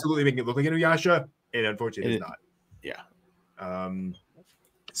absolutely making it look like Inuyasha, and unfortunately it's not. Yeah.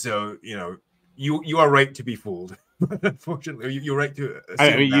 So, you are right to be fooled. Unfortunately, you're right to.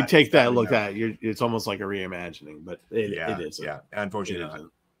 I mean, you take that look at it, it's almost like a reimagining, but it is. Yeah, unfortunately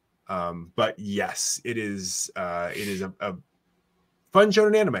not. But yes, it is. It is a fun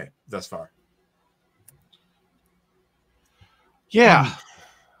shonen anime thus far. Yeah.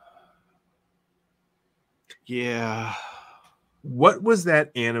 Yeah. What was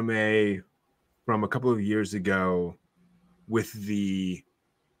that anime from a couple of years ago with the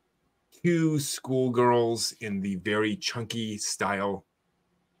 2 schoolgirls in the very chunky style?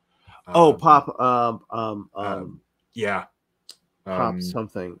 Pop. Yeah. Pop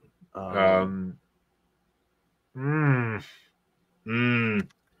something. I know.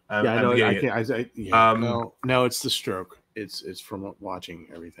 No, it's the stroke. It's from watching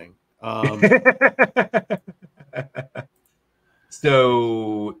everything.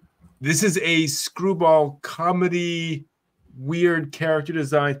 So this is a screwball comedy, weird character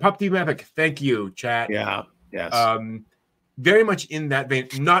design. Pop Team Epic. Thank you, chat. Yeah. Yes. Very much in that vein,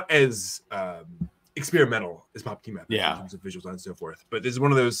 not as experimental as Pop Team Epic in terms of visuals and so forth. But this is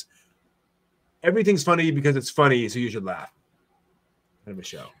one of those. Everything's funny because it's funny, so you should laugh. Kind of a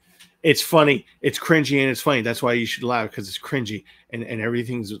show. It's funny, it's cringy, and it's funny. That's why you should laugh, because it's cringy and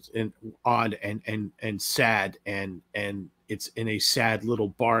everything's odd and sad, and it's in a sad little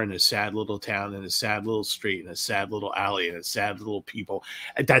bar in a sad little town, in a sad little street, in a sad little alley, and a sad little people.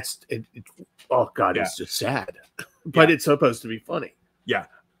 And that's it. Oh God, it's just sad, but it's supposed to be funny. Yeah.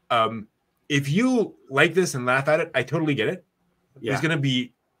 If you like this and laugh at it, I totally get it. Yeah. It's going to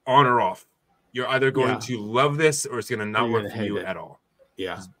be on or off. You're either going to love this or it's going to not work for you at all.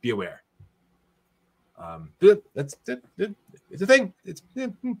 Yeah. Just be aware. That's it. It's a thing.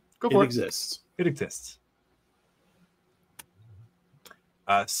 Go for it. It exists.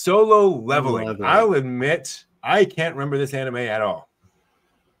 Solo leveling. I'll admit, I can't remember this anime at all.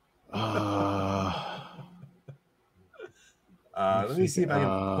 Let me see if I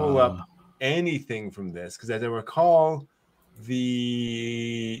can pull up anything from this, because as I recall,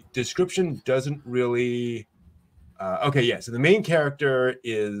 the description doesn't really. So the main character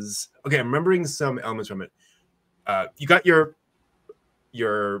is I'm remembering some elements from it. You got your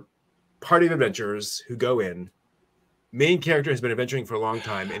party of adventurers who go in. Main character has been adventuring for a long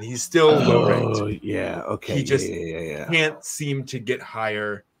time, and he's still low ranked. Yeah, okay. He just can't seem to get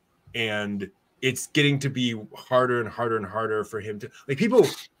higher, and it's getting to be harder and harder and harder for him to people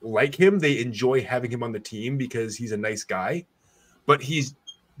like him. They enjoy having him on the team because he's a nice guy, but he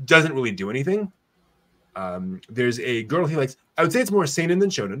doesn't really do anything. There's a girl he likes. I would say it's more seinen than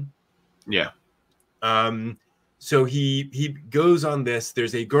shonen. Yeah. So he goes on this.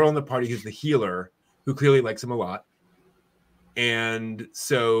 There's a girl in the party who's the healer who clearly likes him a lot. And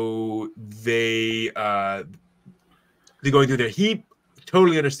so they're going through there. He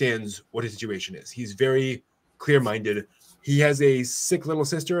totally understands what his situation is. He's very clear-minded. He has a sick little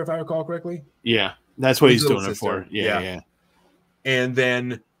sister, if I recall correctly. Yeah, that's what he's doing it for. Yeah. And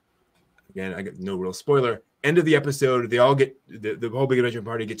then, again, I got no real spoiler. End of the episode, they all get the whole big adventure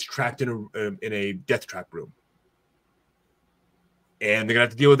party gets trapped in a death trap room, and they're gonna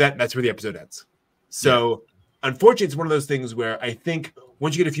have to deal with that. And that's where the episode ends. So. Unfortunately, it's one of those things where I think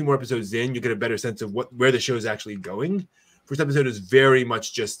once you get a few more episodes in, you get a better sense of where the show is actually going. First episode is very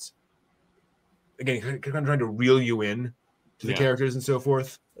much just, again, kind of trying to reel you in to the characters and so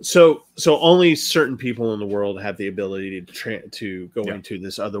forth. So only certain people in the world have the ability to go into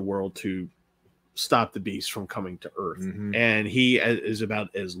this other world to stop the beast from coming to Earth. Mhm. And he is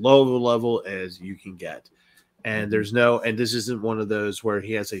about as low of a level as you can get. And there's no, and this isn't one of those where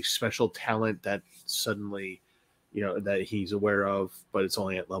he has a special talent that suddenly, you know, that he's aware of, but it's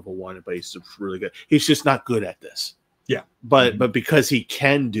only at level 1, but he's really good. He's just not good at this. Yeah. But because he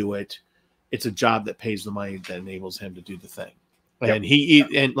can do it, it's a job that pays the money that enables him to do the thing. And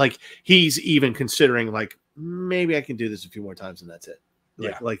he's even considering, like, maybe I can do this a few more times and that's it.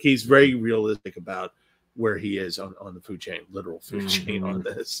 Like he's very realistic about where he is on the food chain, literal food chain on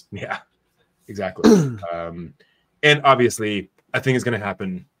this. Yeah, exactly. And obviously a thing is going to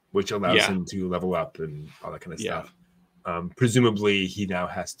happen which allows him to level up and all that kind of stuff. Presumably he now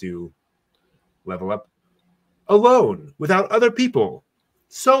has to level up alone without other people.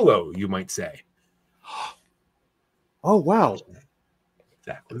 Solo, you might say. Oh, wow.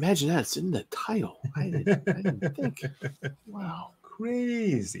 Exactly. Imagine that. It's in the title. I didn't think. Wow.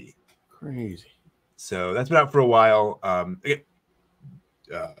 Crazy. So that's been out for a while.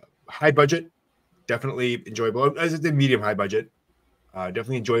 High budget, definitely enjoyable. As it's a medium high budget,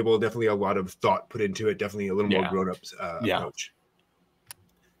 definitely enjoyable. Definitely a lot of thought put into it. Definitely a little more grown-up approach.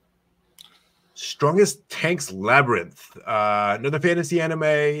 Strongest Tanks Labyrinth, another fantasy anime,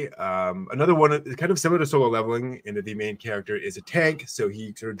 another one kind of similar to Solo Leveling in that the main character is a tank, so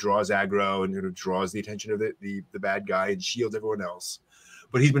he sort of draws aggro and sort of draws the attention of the bad guy and shields everyone else.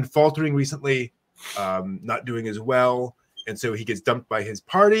 But he's been faltering recently, not doing as well, and so he gets dumped by his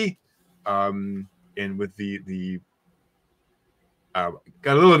party, and with the got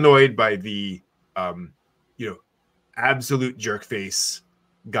a little annoyed by the absolute jerk face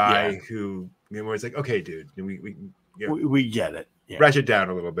guy who. Where it's like, okay, dude, we get it. Ratchet down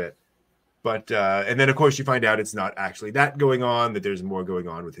a little bit, but and then of course you find out it's not actually that going on; that there's more going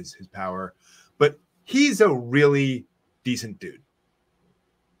on with his power. But he's a really decent dude.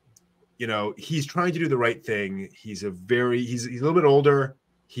 You know, he's trying to do the right thing. He's a little bit older.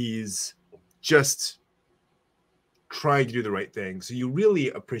 He's just trying to do the right thing. So you really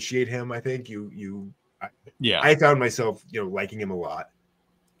appreciate him. I think I found myself liking him a lot.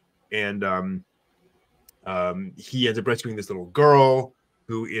 And he ends up rescuing this little girl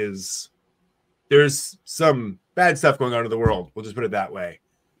who there's some bad stuff going on in the world. We'll just put it that way.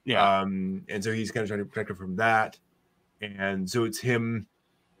 Yeah. And so he's kind of trying to protect her from that. And so it's him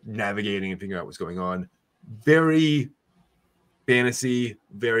navigating and figuring out what's going on. Very fantasy,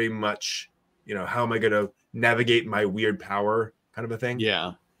 very much, how am I going to navigate my weird power kind of a thing.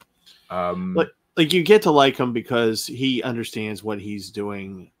 Yeah. Like you get to like him because he understands what he's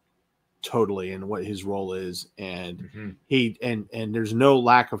doing totally and what his role is, and and there's no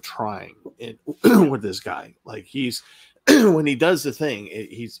lack of trying with this guy. Like he's when he does the thing,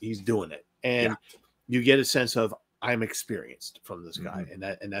 he's doing it, and you get a sense of I'm experienced from this guy,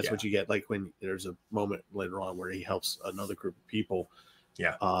 and that's what you get. Like when there's a moment later on where he helps another group of people,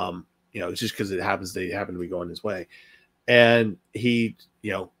 it's just because they happen to be going his way, and he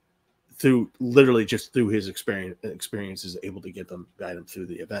through his experience is able to guide them through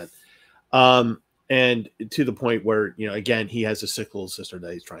the event. And to the point where, again, he has a sick little sister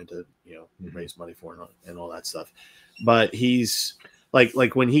that he's trying to, raise money for and all that stuff. But he's like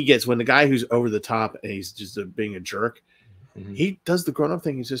when the guy who's over the top and he's just being a jerk, he does the grown up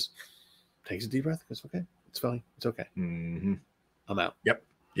thing. He just takes a deep breath. Goes, okay, it's fine. It's okay. I'm out. Yep.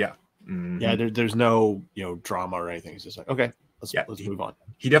 Yeah. Yeah. There's no, drama or anything. It's just like, okay, let's move on.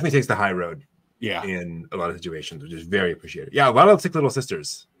 He definitely takes the high road. Yeah, in a lot of situations, which is very appreciated. Yeah, a lot of sick little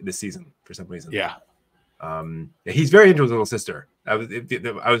sisters this season for some reason. Yeah, he's very into his little sister. I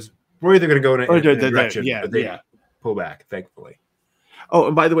was worried they're going to go in a direction, but they pull back, thankfully. Oh,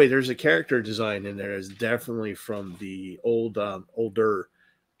 and by the way, there's a character design in there is definitely from the older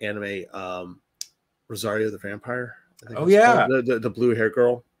anime, Rosario the Vampire. Oh yeah, the blue hair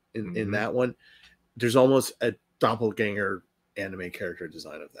girl in that one. There's almost a doppelganger anime character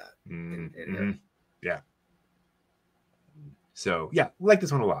design of that. Yeah. So yeah, like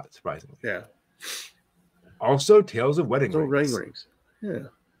this one a lot, surprisingly. Yeah. Also, Tales of Wedding Rings. Yeah.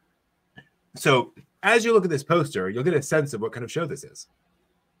 So as you look at this poster, you'll get a sense of what kind of show this is.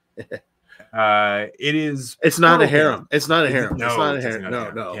 It is. It's not a harem. It's not a harem. No, it's not a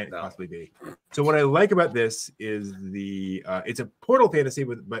harem. No, can't possibly be. So what I like about this is it's a portal fantasy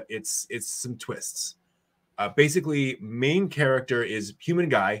but it's some twists. Basically, main character is human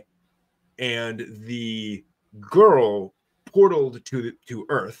guy, and the girl portaled to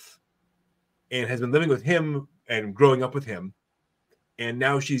Earth, and has been living with him and growing up with him, and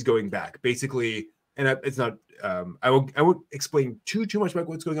now she's going back. Basically, and it's not. I won't explain too much about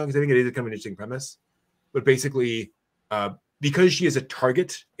what's going on because I think it is kind of an interesting premise. But basically, because she is a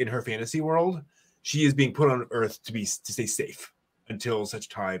target in her fantasy world, she is being put on Earth to stay safe until such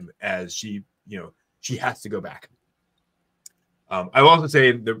time as she has to go back. I will also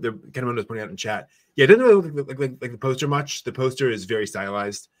say the kind of was pointing out in chat. Yeah, it doesn't really look like the poster much. The poster is very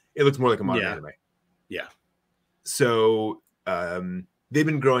stylized. It looks more like a modern anime. Yeah. So they've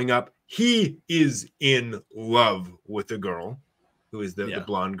been growing up. He is in love with the girl, who is the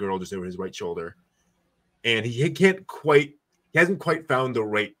blonde girl just over his right shoulder, and he hasn't quite found the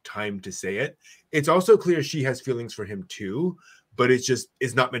right time to say it. It's also clear she has feelings for him too, but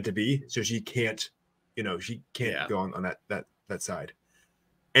it's not meant to be. So she can't go on that side.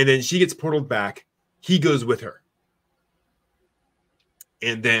 And then she gets portaled back. He goes with her,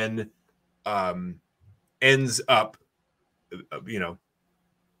 and then ends up,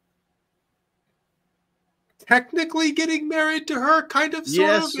 technically getting married to her, kind of,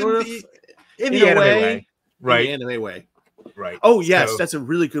 sort of, in the anime way. Right. In the anime way. Right. Oh, yes, that's a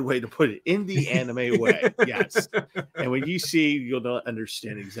really good way to put it. In the anime way. Yes. And when you see, you'll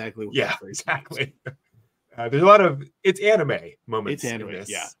understand exactly what that phrase exactly. There's a lot of it's anime moments. It's anime, in this.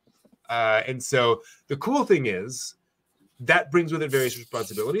 yeah. And so the cool thing is that brings with it various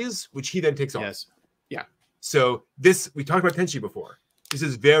responsibilities, which he then takes on. Yes. Yeah. So we talked about Tenchi before. This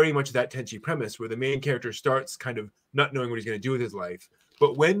is very much that Tenchi premise where the main character starts kind of not knowing what he's going to do with his life.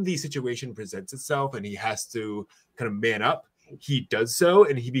 But when the situation presents itself and he has to kind of man up, he does so,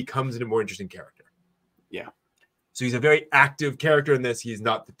 and he becomes a more interesting character. Yeah. So he's a very active character in this. He's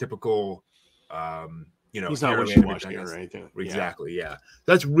not the typical, he's not wishy-washy or anything. Exactly. Yeah.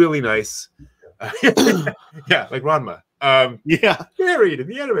 That's really nice. Yeah, like Ranma. Married in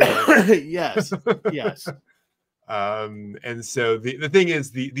the anime. Yes. Yes. And so the thing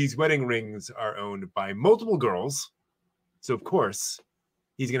is, these wedding rings are owned by multiple girls. So of course,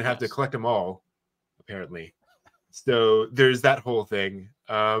 he's gonna have to collect them all, apparently. So there's that whole thing.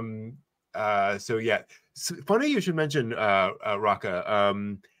 So yeah, funny you should mention Raka.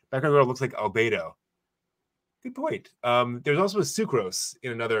 Background girl looks like Albedo. Good point. There's also a Sucrose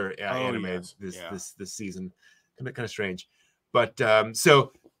in another anime this season. Kind of strange, but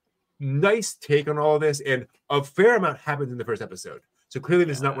so nice take on all of this, and a fair amount happens in the first episode. So clearly,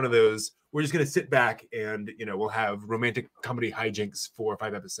 this is not one of those we're just going to sit back and we'll have romantic comedy hijinks for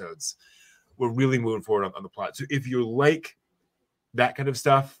 5 episodes. We're really moving forward on the plot. So if you like that kind of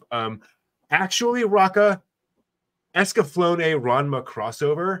stuff, actually, Raka Escaflowne Ranma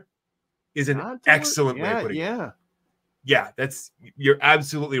crossover is an excellent way of putting it. Yeah, you're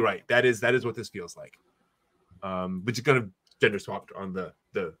absolutely right. That is what this feels like. But you're kind of gender swapped on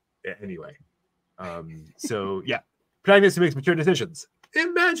the anyway. So yeah, protagonist who makes mature decisions.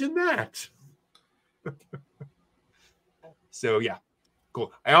 Imagine that. So yeah,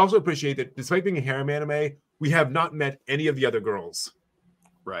 cool. I also appreciate that despite being a harem anime, we have not met any of the other girls.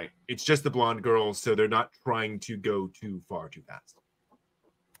 Right. It's just the blonde girls, so they're not trying to go too far too fast.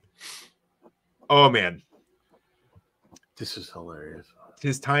 Oh man, this is hilarious.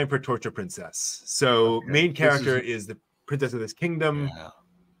 It's time for Torture Princess. So main character is the princess of this kingdom.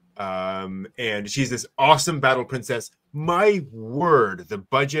 And she's this awesome battle princess. My word, the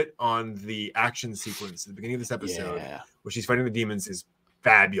budget on the action sequence at the beginning of this episode where she's fighting the demons is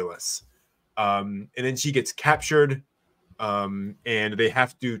fabulous. And then she gets captured, and they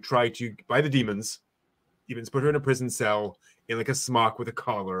have to try to, by the demons put her in a prison cell in like a smock with a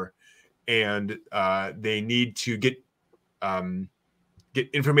collar, and they need to get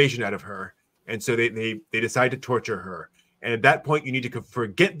information out of her. And so they decide to torture her. And at that point, you need to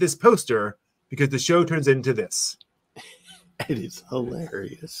forget this poster because the show turns into this. It is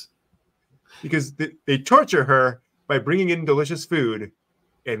hilarious. Because they torture her by bringing in delicious food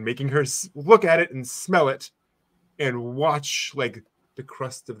and making her look at it and smell it and watch like the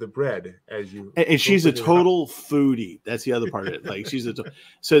crust of the bread as you. And she's a total foodie. That's the other part of it. Like she's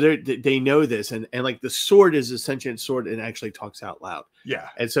so they know this, and like the sword is a sentient sword and actually talks out loud. Yeah.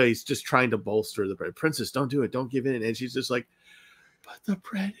 And so he's just trying to bolster the bread. Princess, don't do it. Don't give in. And she's just like, but the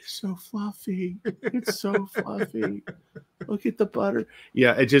bread is so fluffy. It's so fluffy. Look at the butter.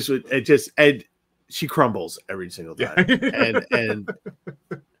 Yeah. It just and she crumbles every single time. Yeah. And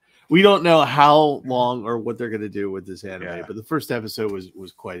we don't know how long or what they're going to do with this anime, but the first episode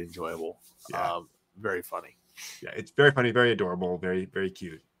was quite enjoyable. Very funny. Yeah, it's very funny, very adorable, very, very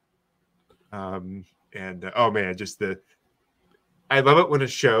cute. And oh man, I love it when a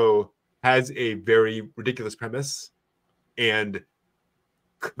show has a very ridiculous premise and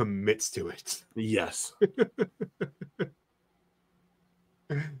commits to it. Yes.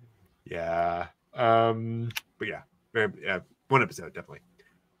 Yeah. But yeah, one episode, definitely.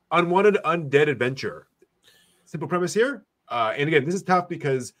 Unwanted Undead Adventure. Simple premise here. And again, this is tough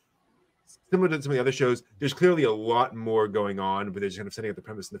because similar to some of the other shows, there's clearly a lot more going on, but they're just kind of setting up the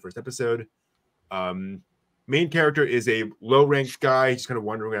premise in the first episode. Main character is a low-ranked guy, just kind of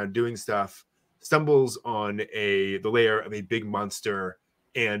wandering around doing stuff, stumbles on the lair of a big monster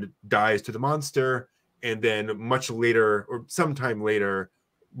and dies to the monster, and then much later, or sometime later,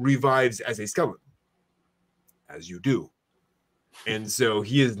 revives as a skeleton, as you do. And so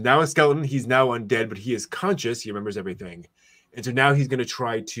he is now a skeleton. He's now undead, but he is conscious. He remembers everything. And so now he's going to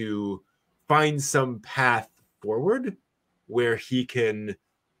try to find some path forward where he can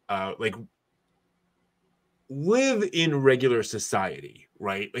like live in regular society,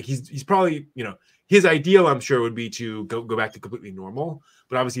 right? Like he's probably, you know, his ideal, I'm sure, would be to go back to completely normal.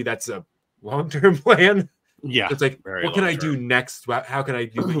 But obviously that's a long-term plan. Yeah. It's like, what can I do next? How can I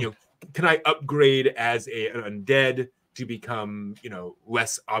do, you know, can I upgrade as an undead to become, you know,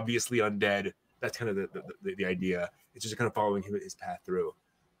 less obviously undead? That's kind of the idea. It's just kind of following his path through.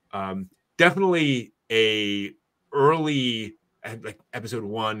 Definitely a early, like episode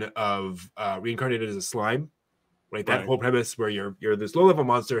 1 of Reincarnated as a Slime, right? That whole premise where you're this low level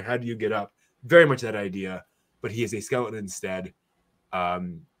monster. How do you get up? Very much that idea, but he is a skeleton instead.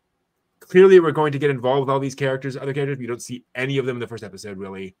 Clearly, we're going to get involved with all these characters, other characters. We don't see any of them in the first episode,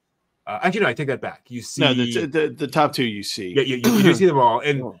 really. Actually, no, I take that back. You see the top 2 you see. Yeah, you do see them all,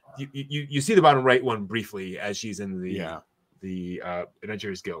 and you see the bottom right one briefly as she's in the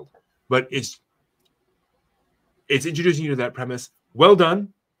Adventurers Guild. But it's introducing you to that premise. Well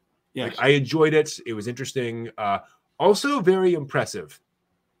done. Yeah, like, I enjoyed it. It was interesting. Also very impressive.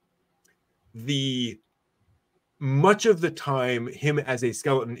 Much of the time, him as a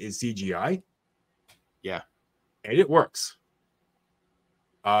skeleton is CGI. Yeah, and it works.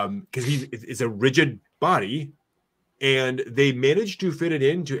 Because it's a rigid body, and they managed to fit it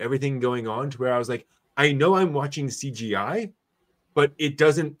into everything going on to where I was like, I know I'm watching CGI, but it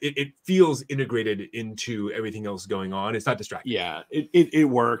doesn't. It feels integrated into everything else going on. It's not distracting. Yeah, it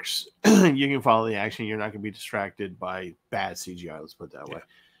works. You can follow the action. You're not going to be distracted by bad CGI. Let's put it that way.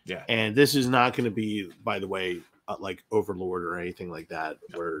 Yeah. And this is not going to be, by the way, like Overlord or anything like that,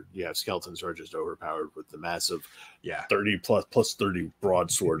 where you have skeletons who are just overpowered with the massive 30 plus 30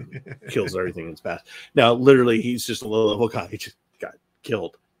 broadsword kills everything in its path. Now, literally, he's just a low level guy. He just got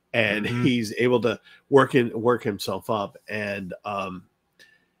killed, and he's able to work himself up, and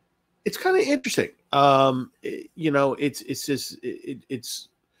it's kind of interesting. You know, it's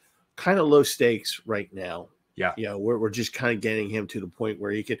kind of low stakes right now. Yeah, you know, we're just kind of getting him to the point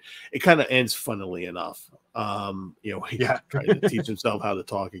where he could. It kind of ends funnily enough. You know, he's trying to teach himself how to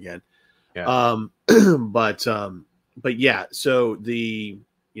talk again. Yeah. But yeah. So you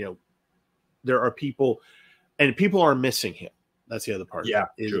know, there are people, and people are missing him. That's the other part. Yeah,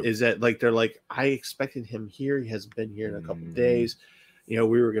 is that like they're like, I expected him here. He hasn't been here in a couple of days. You know,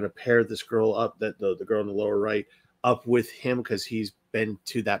 we were going to pair this girl up, that the girl in the lower right, up with him because he's been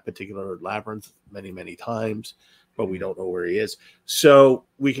to that particular labyrinth many times, but we don't know where he is. So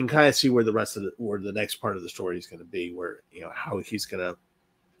we can kind of see where the next part of the story is going to be, where, you know, how he's going to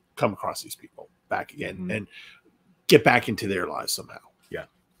come across these people back again and get back into their lives somehow. Yeah,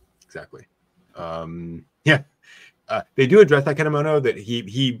 exactly. They do address that, Kanemono, that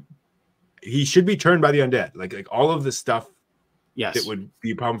he should be turned by the undead. Like all of the stuff. Yes, it would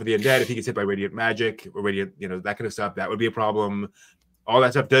be a problem for the undead if he gets hit by radiant magic or radiant, you know, that kind of stuff. That would be a problem. All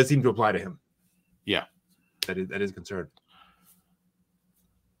that stuff does seem to apply to him. Yeah, that is a concern.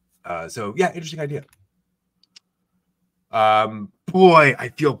 So yeah, interesting idea. Boy, I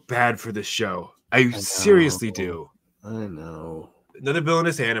feel bad for this show. I seriously do. I know. Another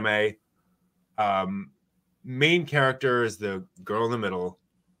villainous anime. Main character is the girl in the middle.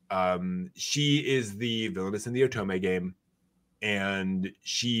 She is the villainess in the Otome game. And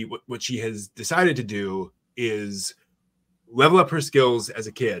what she has decided to do is level up her skills as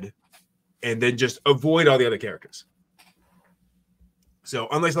a kid and then just avoid all the other characters. So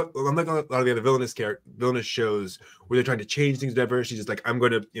unlike a lot of the other villainous shows where they're trying to change things diverse, she's just like, I'm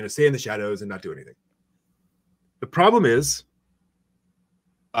going to, you know, stay in the shadows and not do anything. The problem is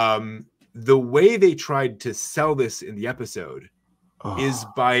the way they tried to sell this in the episode is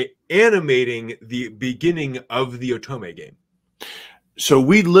by animating the beginning of the Otome game. So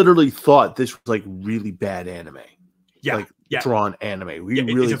we literally thought this was like really bad anime. Yeah. Drawn anime. We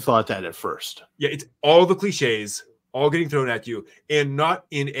really thought that at first. Yeah, it's all the cliches, all getting thrown at you, and not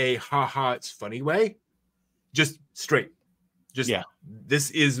in a haha, it's funny way. Just straight.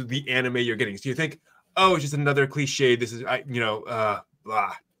 This is the anime you're getting. So you think, oh, it's just another cliche. This is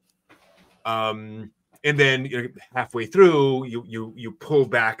blah. And then, you know, halfway through, you pull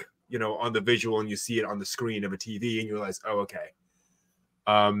back, you know, on the visual and you see it on the screen of a TV and you realize, oh, okay.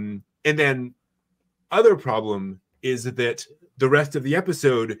 And then other problem is that the rest of the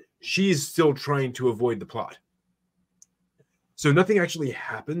episode, she's still trying to avoid the plot. So nothing actually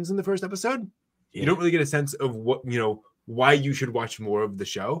happens in the first episode. You don't really get a sense of what, why you should watch more of the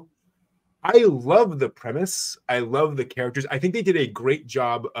show. I love the premise. I love the characters. I think they did a great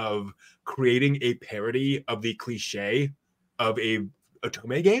job of creating a parody of the cliche of a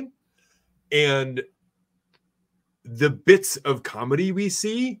Otome game. And the bits of comedy we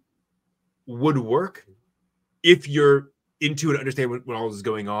see would work if you're into and understand what all is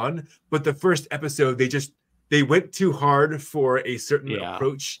going on. But the first episode, they went too hard for a certain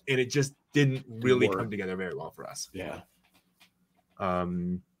approach, and it just didn't really come together very well for us. Yeah.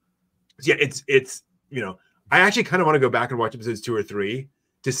 It's I actually kind of want to go back and watch episodes 2 or 3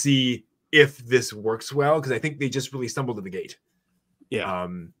 to see if this works well, because I think they just really stumbled at the gate. Yeah.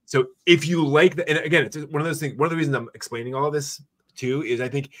 So if you like that, and again, it's one of those things. One of the reasons I'm explaining all of this too is I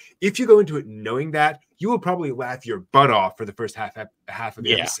think if you go into it knowing that, you will probably laugh your butt off for the first half of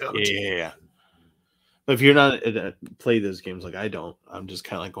the episode. Yeah. But if you're not play those games like I don't, I'm just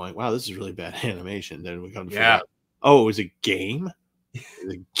kind of like going, "Wow, this is really bad animation." Then we come to figure out, oh, it was a game.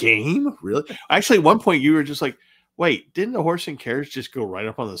 The game, really? Actually, at one point you were just like, "Wait, didn't the horse and carriage just go right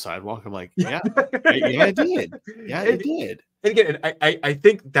up on the sidewalk?" I'm like, "Yeah, yeah, it did. Yeah, it did." And again, I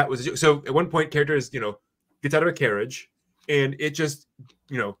think that was a joke. So at one point, characters, gets out of a carriage and it just,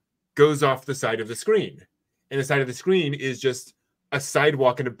 goes off the side of the screen, and the side of the screen is just a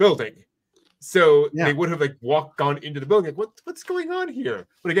sidewalk in a building. So they would have gone into the building. Like, what's going on here?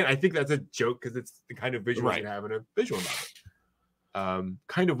 But again, I think that's a joke because it's the kind of visual you have in a visual novel.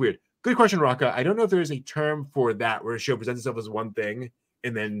 Kind of weird. Good question, Raka. I don't know if there's a term for that where a show presents itself as one thing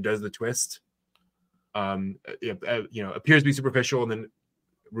and then does the twist. Appears to be superficial and then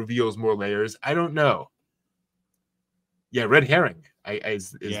reveals more layers. I don't know. Yeah, red herring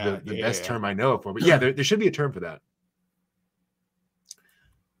is the best term I know for. But yeah, there should be a term for that.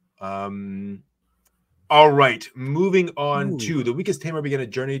 All right, moving on to the weakest tamer began a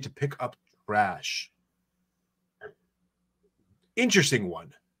journey to pick up trash. Interesting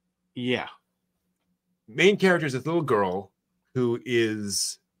one. Yeah. Main character is this little girl who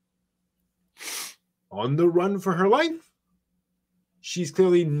is on the run for her life. She's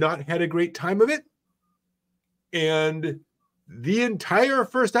clearly not had a great time of it. And the entire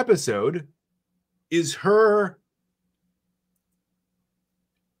first episode is her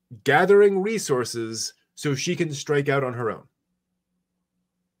gathering resources so she can strike out on her own.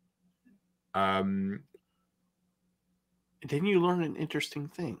 Then you learn an interesting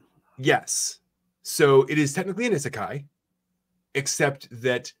thing. Yes. So it is technically an isekai, except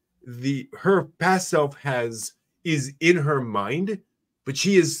that her past self is in her mind, but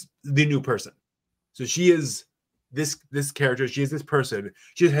she is the new person. So she is this character, she is this person.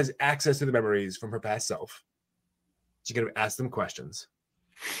 She has access to the memories from her past self. She can ask them questions.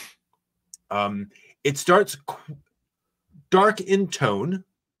 It starts dark in tone.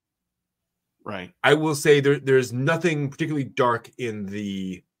 Right. I will say there's nothing particularly dark in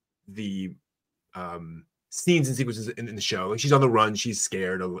the scenes and sequences in the show. She's on the run. She's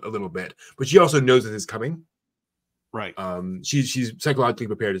scared a little bit, but she also knows that it's coming. Right. She's psychologically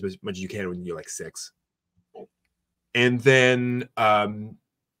prepared as much as you can when you're like 6. And then the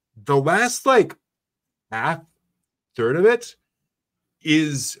last third of it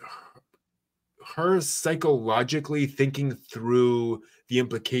is her psychologically thinking through the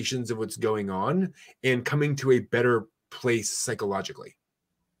implications of what's going on and coming to a better place psychologically.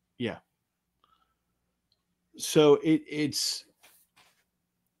 Yeah. So it's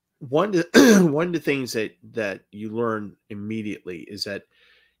one of the things that you learn immediately is that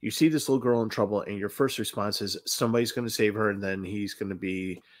you see this little girl in trouble and your first response is somebody's going to save her and then he's going to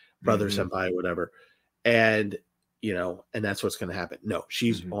be brother senpai, whatever. And and that's what's going to happen. No,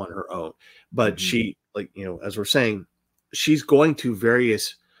 she's on her own. But she, as we're saying, she's going to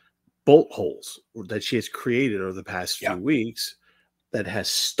various bolt holes that she has created over the past few weeks that has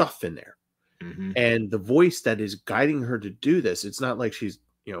stuff in there. And the voice that is guiding her to do this, it's not like she's,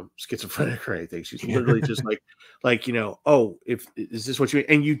 schizophrenic or anything. She's literally just oh, is this what you mean?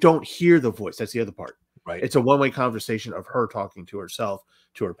 And you don't hear the voice. That's the other part. Right. It's a one-way conversation of her talking to herself,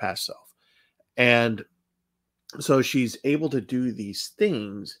 to her past self. And so she's able to do these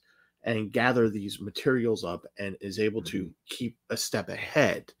things and gather these materials up and is able to keep a step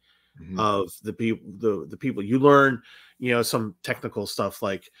ahead of the people. You learn, some technical stuff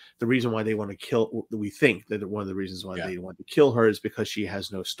like the reason why they want to kill. We think that one of the reasons why they want to kill her is because she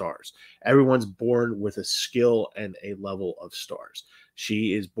has no stars. Everyone's born with a skill and a level of stars.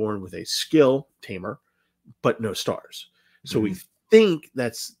 She is born with a skill, tamer, but no stars. So we think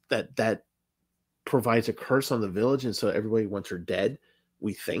that provides a curse on the village, and so everybody wants her dead.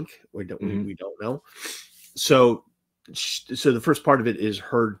 We think we don't know. So the first part of it is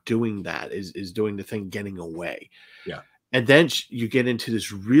her doing that, is doing the thing, getting away. Yeah. And then you get into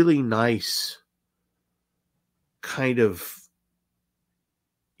this really nice kind of,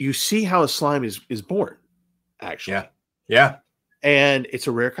 you see how a slime is born, actually. Yeah. Yeah. And it's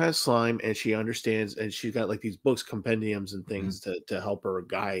a rare kind of slime, and she understands, and she's got like these books, compendiums and things to help her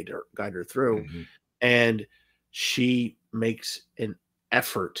guide her through. And she makes an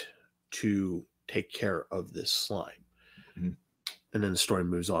effort to take care of this slime. And then the story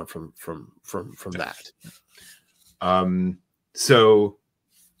moves on from that. I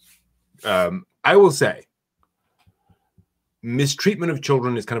will say mistreatment of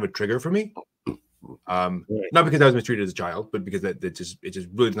children is kind of a trigger for me. Not because I was mistreated as a child, but because it just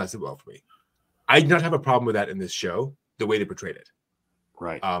really does not sit well for me. I do not have a problem with that in this show, the way they portrayed it.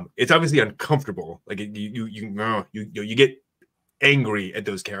 Right. It's obviously uncomfortable. Like you get angry at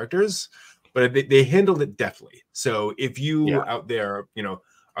those characters, but they handled it deftly. So if you out there, are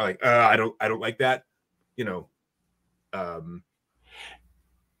like, I don't like that,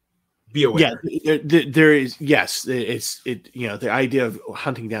 be aware. Yeah, there is. Yes, the idea of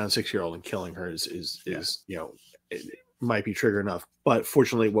hunting down a 6-year-old and killing her is it might be trigger enough. But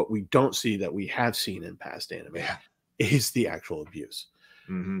fortunately, what we don't see that we have seen in past anime is the actual abuse.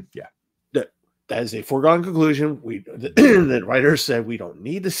 Yeah, that is a foregone conclusion. The writer said we don't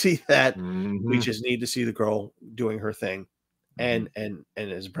need to see that. We just need to see the girl doing her thing, and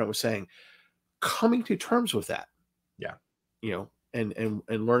as Brent was saying, coming to terms with that. Yeah, and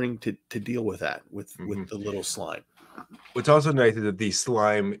learning to deal with that with the little slime. What's also nice is that the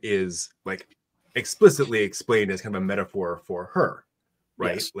slime is like explicitly explained as kind of a metaphor for her,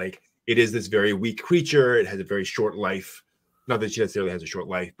 right? Yes. Like it is this very weak creature. It has a very short life. Not that she necessarily has a short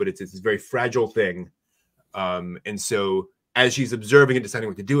life, but it's this very fragile thing. And so as she's observing and deciding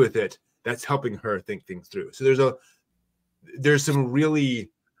what to do with it, that's helping her think things through. So there's some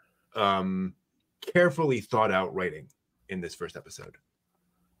really carefully thought out writing in this first episode,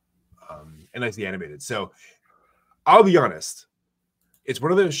 and nicely animated. So I'll be honest, it's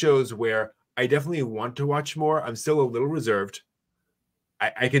one of those shows where I definitely want to watch more. I'm still a little reserved.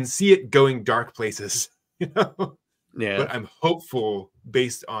 I can see it going dark places, Yeah. But I'm hopeful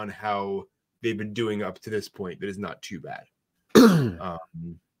based on how they've been doing up to this point that it's not too bad.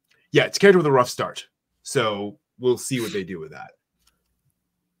 Yeah, it's character with a rough start, so we'll see what they do with that.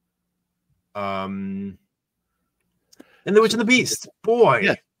 And The Witch and the Beast,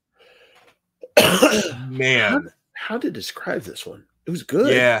 boy, man, how to describe this one? It was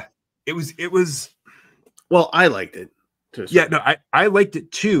good. Yeah, it was. Well, I liked it. Yeah, no, I liked it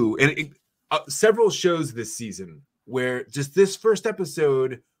too, and several shows this season where just this first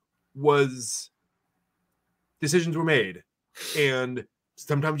episode was decisions were made, and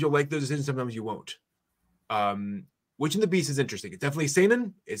sometimes you'll like those decisions, sometimes you won't. Witch and the Beast is interesting. It's definitely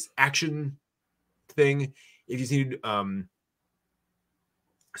seinen. It's action thing. If you see,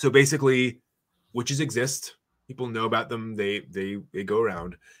 so basically, witches exist. People know about them. They go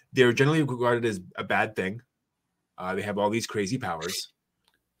around. They're generally regarded as a bad thing. They have all these crazy powers.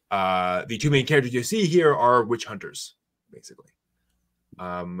 The two main characters you see here are witch hunters, basically.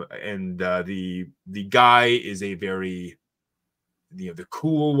 And the guy is a very, the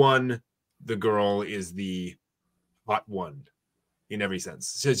cool one. The girl is the hot one in every sense.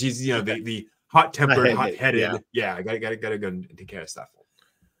 So she's, the hot-tempered, hot-headed. Yeah, gotta go and take care of stuff.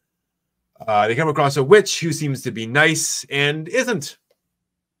 They come across a witch who seems to be nice and isn't.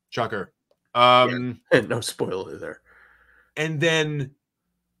 Shocker. No spoiler there. And then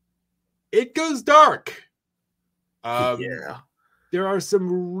it goes dark. There are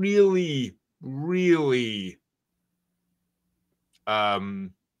some really, really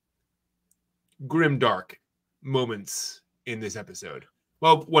grim dark moments in this episode.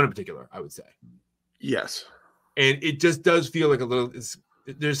 Well, one in particular, I would say. Yes. And it just does feel like a little,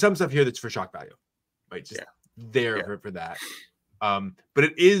 there's some stuff here that's for shock value, right? Just there for that. But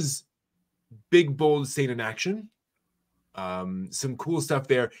it is big, bold, seinen action. Some cool stuff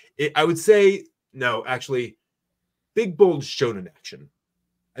there. I would say, no, actually, big, bold shonen action.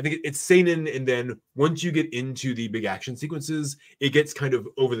 I think it's seinen, and then once you get into the big action sequences, it gets kind of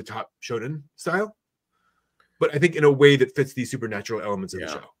over the top shonen style. But I think in a way that fits the supernatural elements of the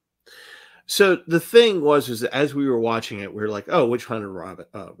show. So the thing was that as we were watching it, we were like, "Oh, Witch Hunter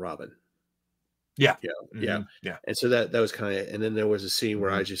Robin." Yeah. Yeah. Yeah. And so that was kind of, and then there was a scene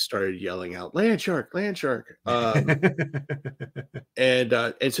where I just started yelling out, land shark, land shark. And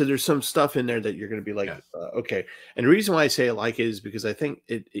so there's some stuff in there that you're going to be like, okay. And the reason why I say I like it is because I think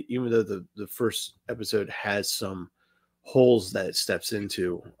even though the first episode has some holes that it steps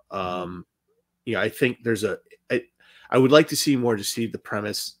into, I think there's I would like to see more, to see the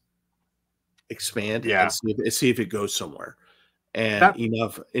premise expand and see if it goes somewhere, and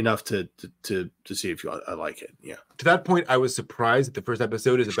enough to see if I like it. Yeah. To that point, I was surprised that the first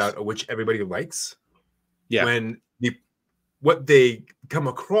episode is about a witch everybody likes. Yeah. When what they come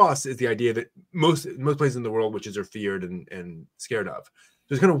across is the idea that most places in the world, witches are feared and scared of.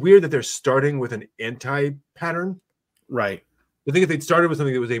 So it's kind of weird that they're starting with an anti-pattern. Right. I think if they'd started with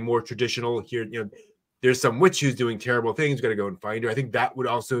something that was a more traditional, here, there's some witch who's doing terrible things, got to go and find her. I think that would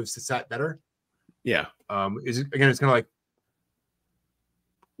also have sat better. Yeah. It's kind of like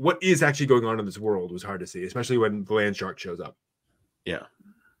what is actually going on in this world was hard to see, especially when the land shark shows up. Yeah.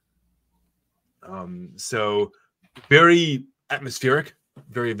 So very atmospheric,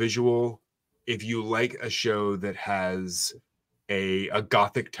 very visual. If you like a show that has a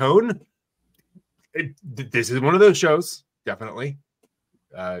gothic tone, this is one of those shows, definitely.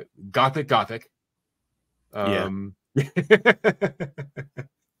 Gothic.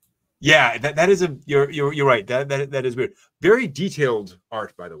 Yeah, that is you're right. That is weird. Very detailed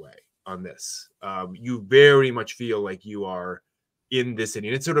art, by the way, on this. You very much feel like you are in this city.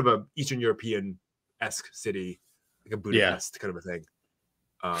 And it's sort of a Eastern European-esque city, like a Budapest kind of a thing.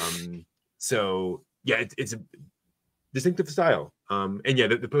 So yeah, it's a distinctive style. And yeah,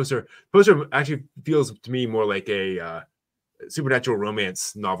 the poster actually feels to me more like a supernatural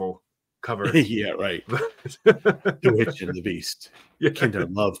romance novel cover. Yeah, right. The Witch and the Beast. Yeah. Can their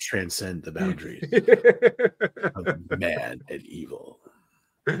love transcend the boundaries of man and evil?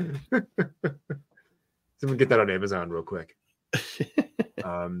 Someone get that on Amazon real quick.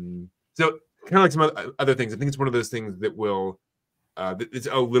 So kind of like some other things. I think it's one of those things that will it's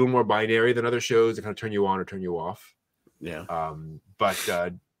a little more binary than other shows that kind of turn you on or turn you off. Yeah.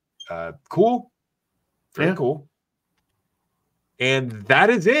 But cool. Very cool. And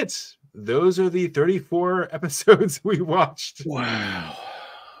that is it. Those are the 34 episodes we watched. Wow.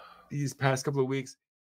 These past couple of weeks.